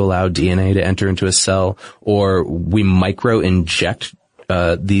electricity to allow DNA to enter into a cell, or we micro-inject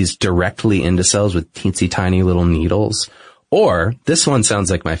these directly into cells with teensy tiny little needles. Or, this one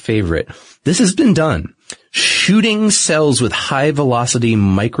sounds like my favorite. This has been done. Shooting cells with high velocity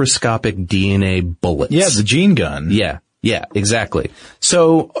microscopic DNA bullets. Yeah, the gene gun. Yeah, exactly.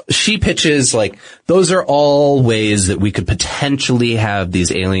 So she pitches like, those are all ways that we could potentially have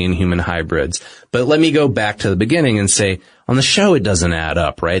these alien human hybrids. But let me go back to the beginning and say, on the show it doesn't add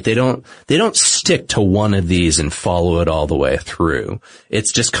up, right? They don't stick to one of these and follow it all the way through.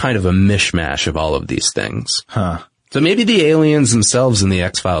 It's just kind of a mishmash of all of these things. Huh. So maybe the aliens themselves in the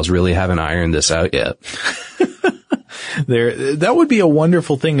X-Files really haven't ironed this out yet. That would be a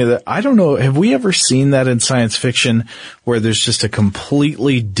wonderful thing. I don't know. Have we ever seen that in science fiction where there's just a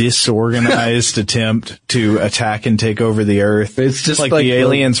completely disorganized attempt to attack and take over the Earth? It's just like the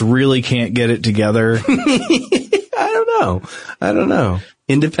aliens really can't get it together. I don't know.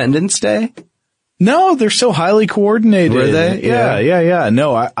 Independence Day? No, they're so highly coordinated. Were they? Yeah.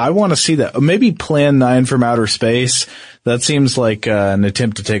 No, I want to see that. Maybe Plan 9 from Outer Space. That seems like an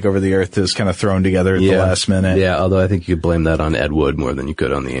attempt to take over the Earth that was kind of thrown together at the last minute. Yeah, although I think you could blame that on Ed Wood more than you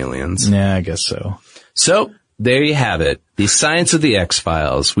could on the aliens. Yeah, I guess so. So, there you have it. The Science of the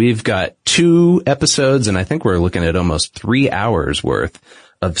X-Files. We've got 2 episodes, and I think we're looking at almost 3 hours worth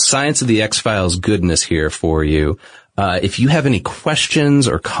of Science of the X-Files goodness here for you. If you have any questions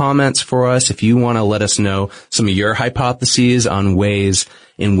or comments for us, if you want to let us know some of your hypotheses on ways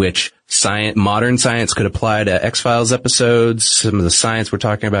in which modern science could apply to X-Files episodes, some of the science we're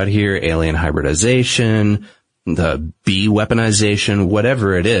talking about here, alien hybridization, the bee weaponization,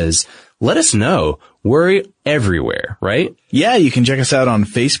 whatever it is, let us know. We're everywhere, right? Yeah, you can check us out on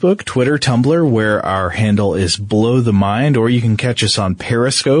Facebook, Twitter, Tumblr, where our handle is Blow the Mind, or you can catch us on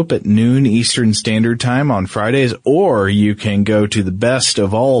Periscope at noon Eastern Standard Time on Fridays, or you can go to the best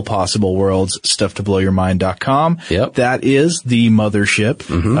of all possible worlds, stufftoblowyourmind.com. Yep. That is the mothership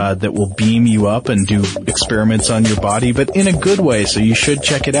that will beam you up and do experiments on your body, but in a good way, so you should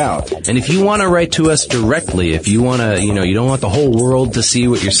check it out. And if you want to write to us directly, if you want to, you don't want the whole world to see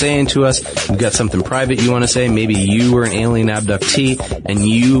what you're saying to us, you've got something private you want to say, maybe you were an alien abductee and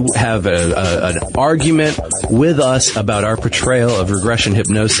you have an argument with us about our portrayal of regression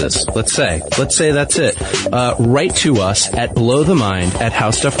hypnosis. Let's say that's it. Write to us at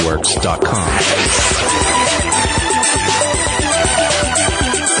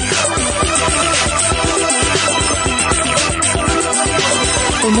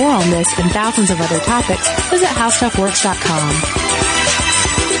For more on this and thousands of other topics, visit howstuffworks.com.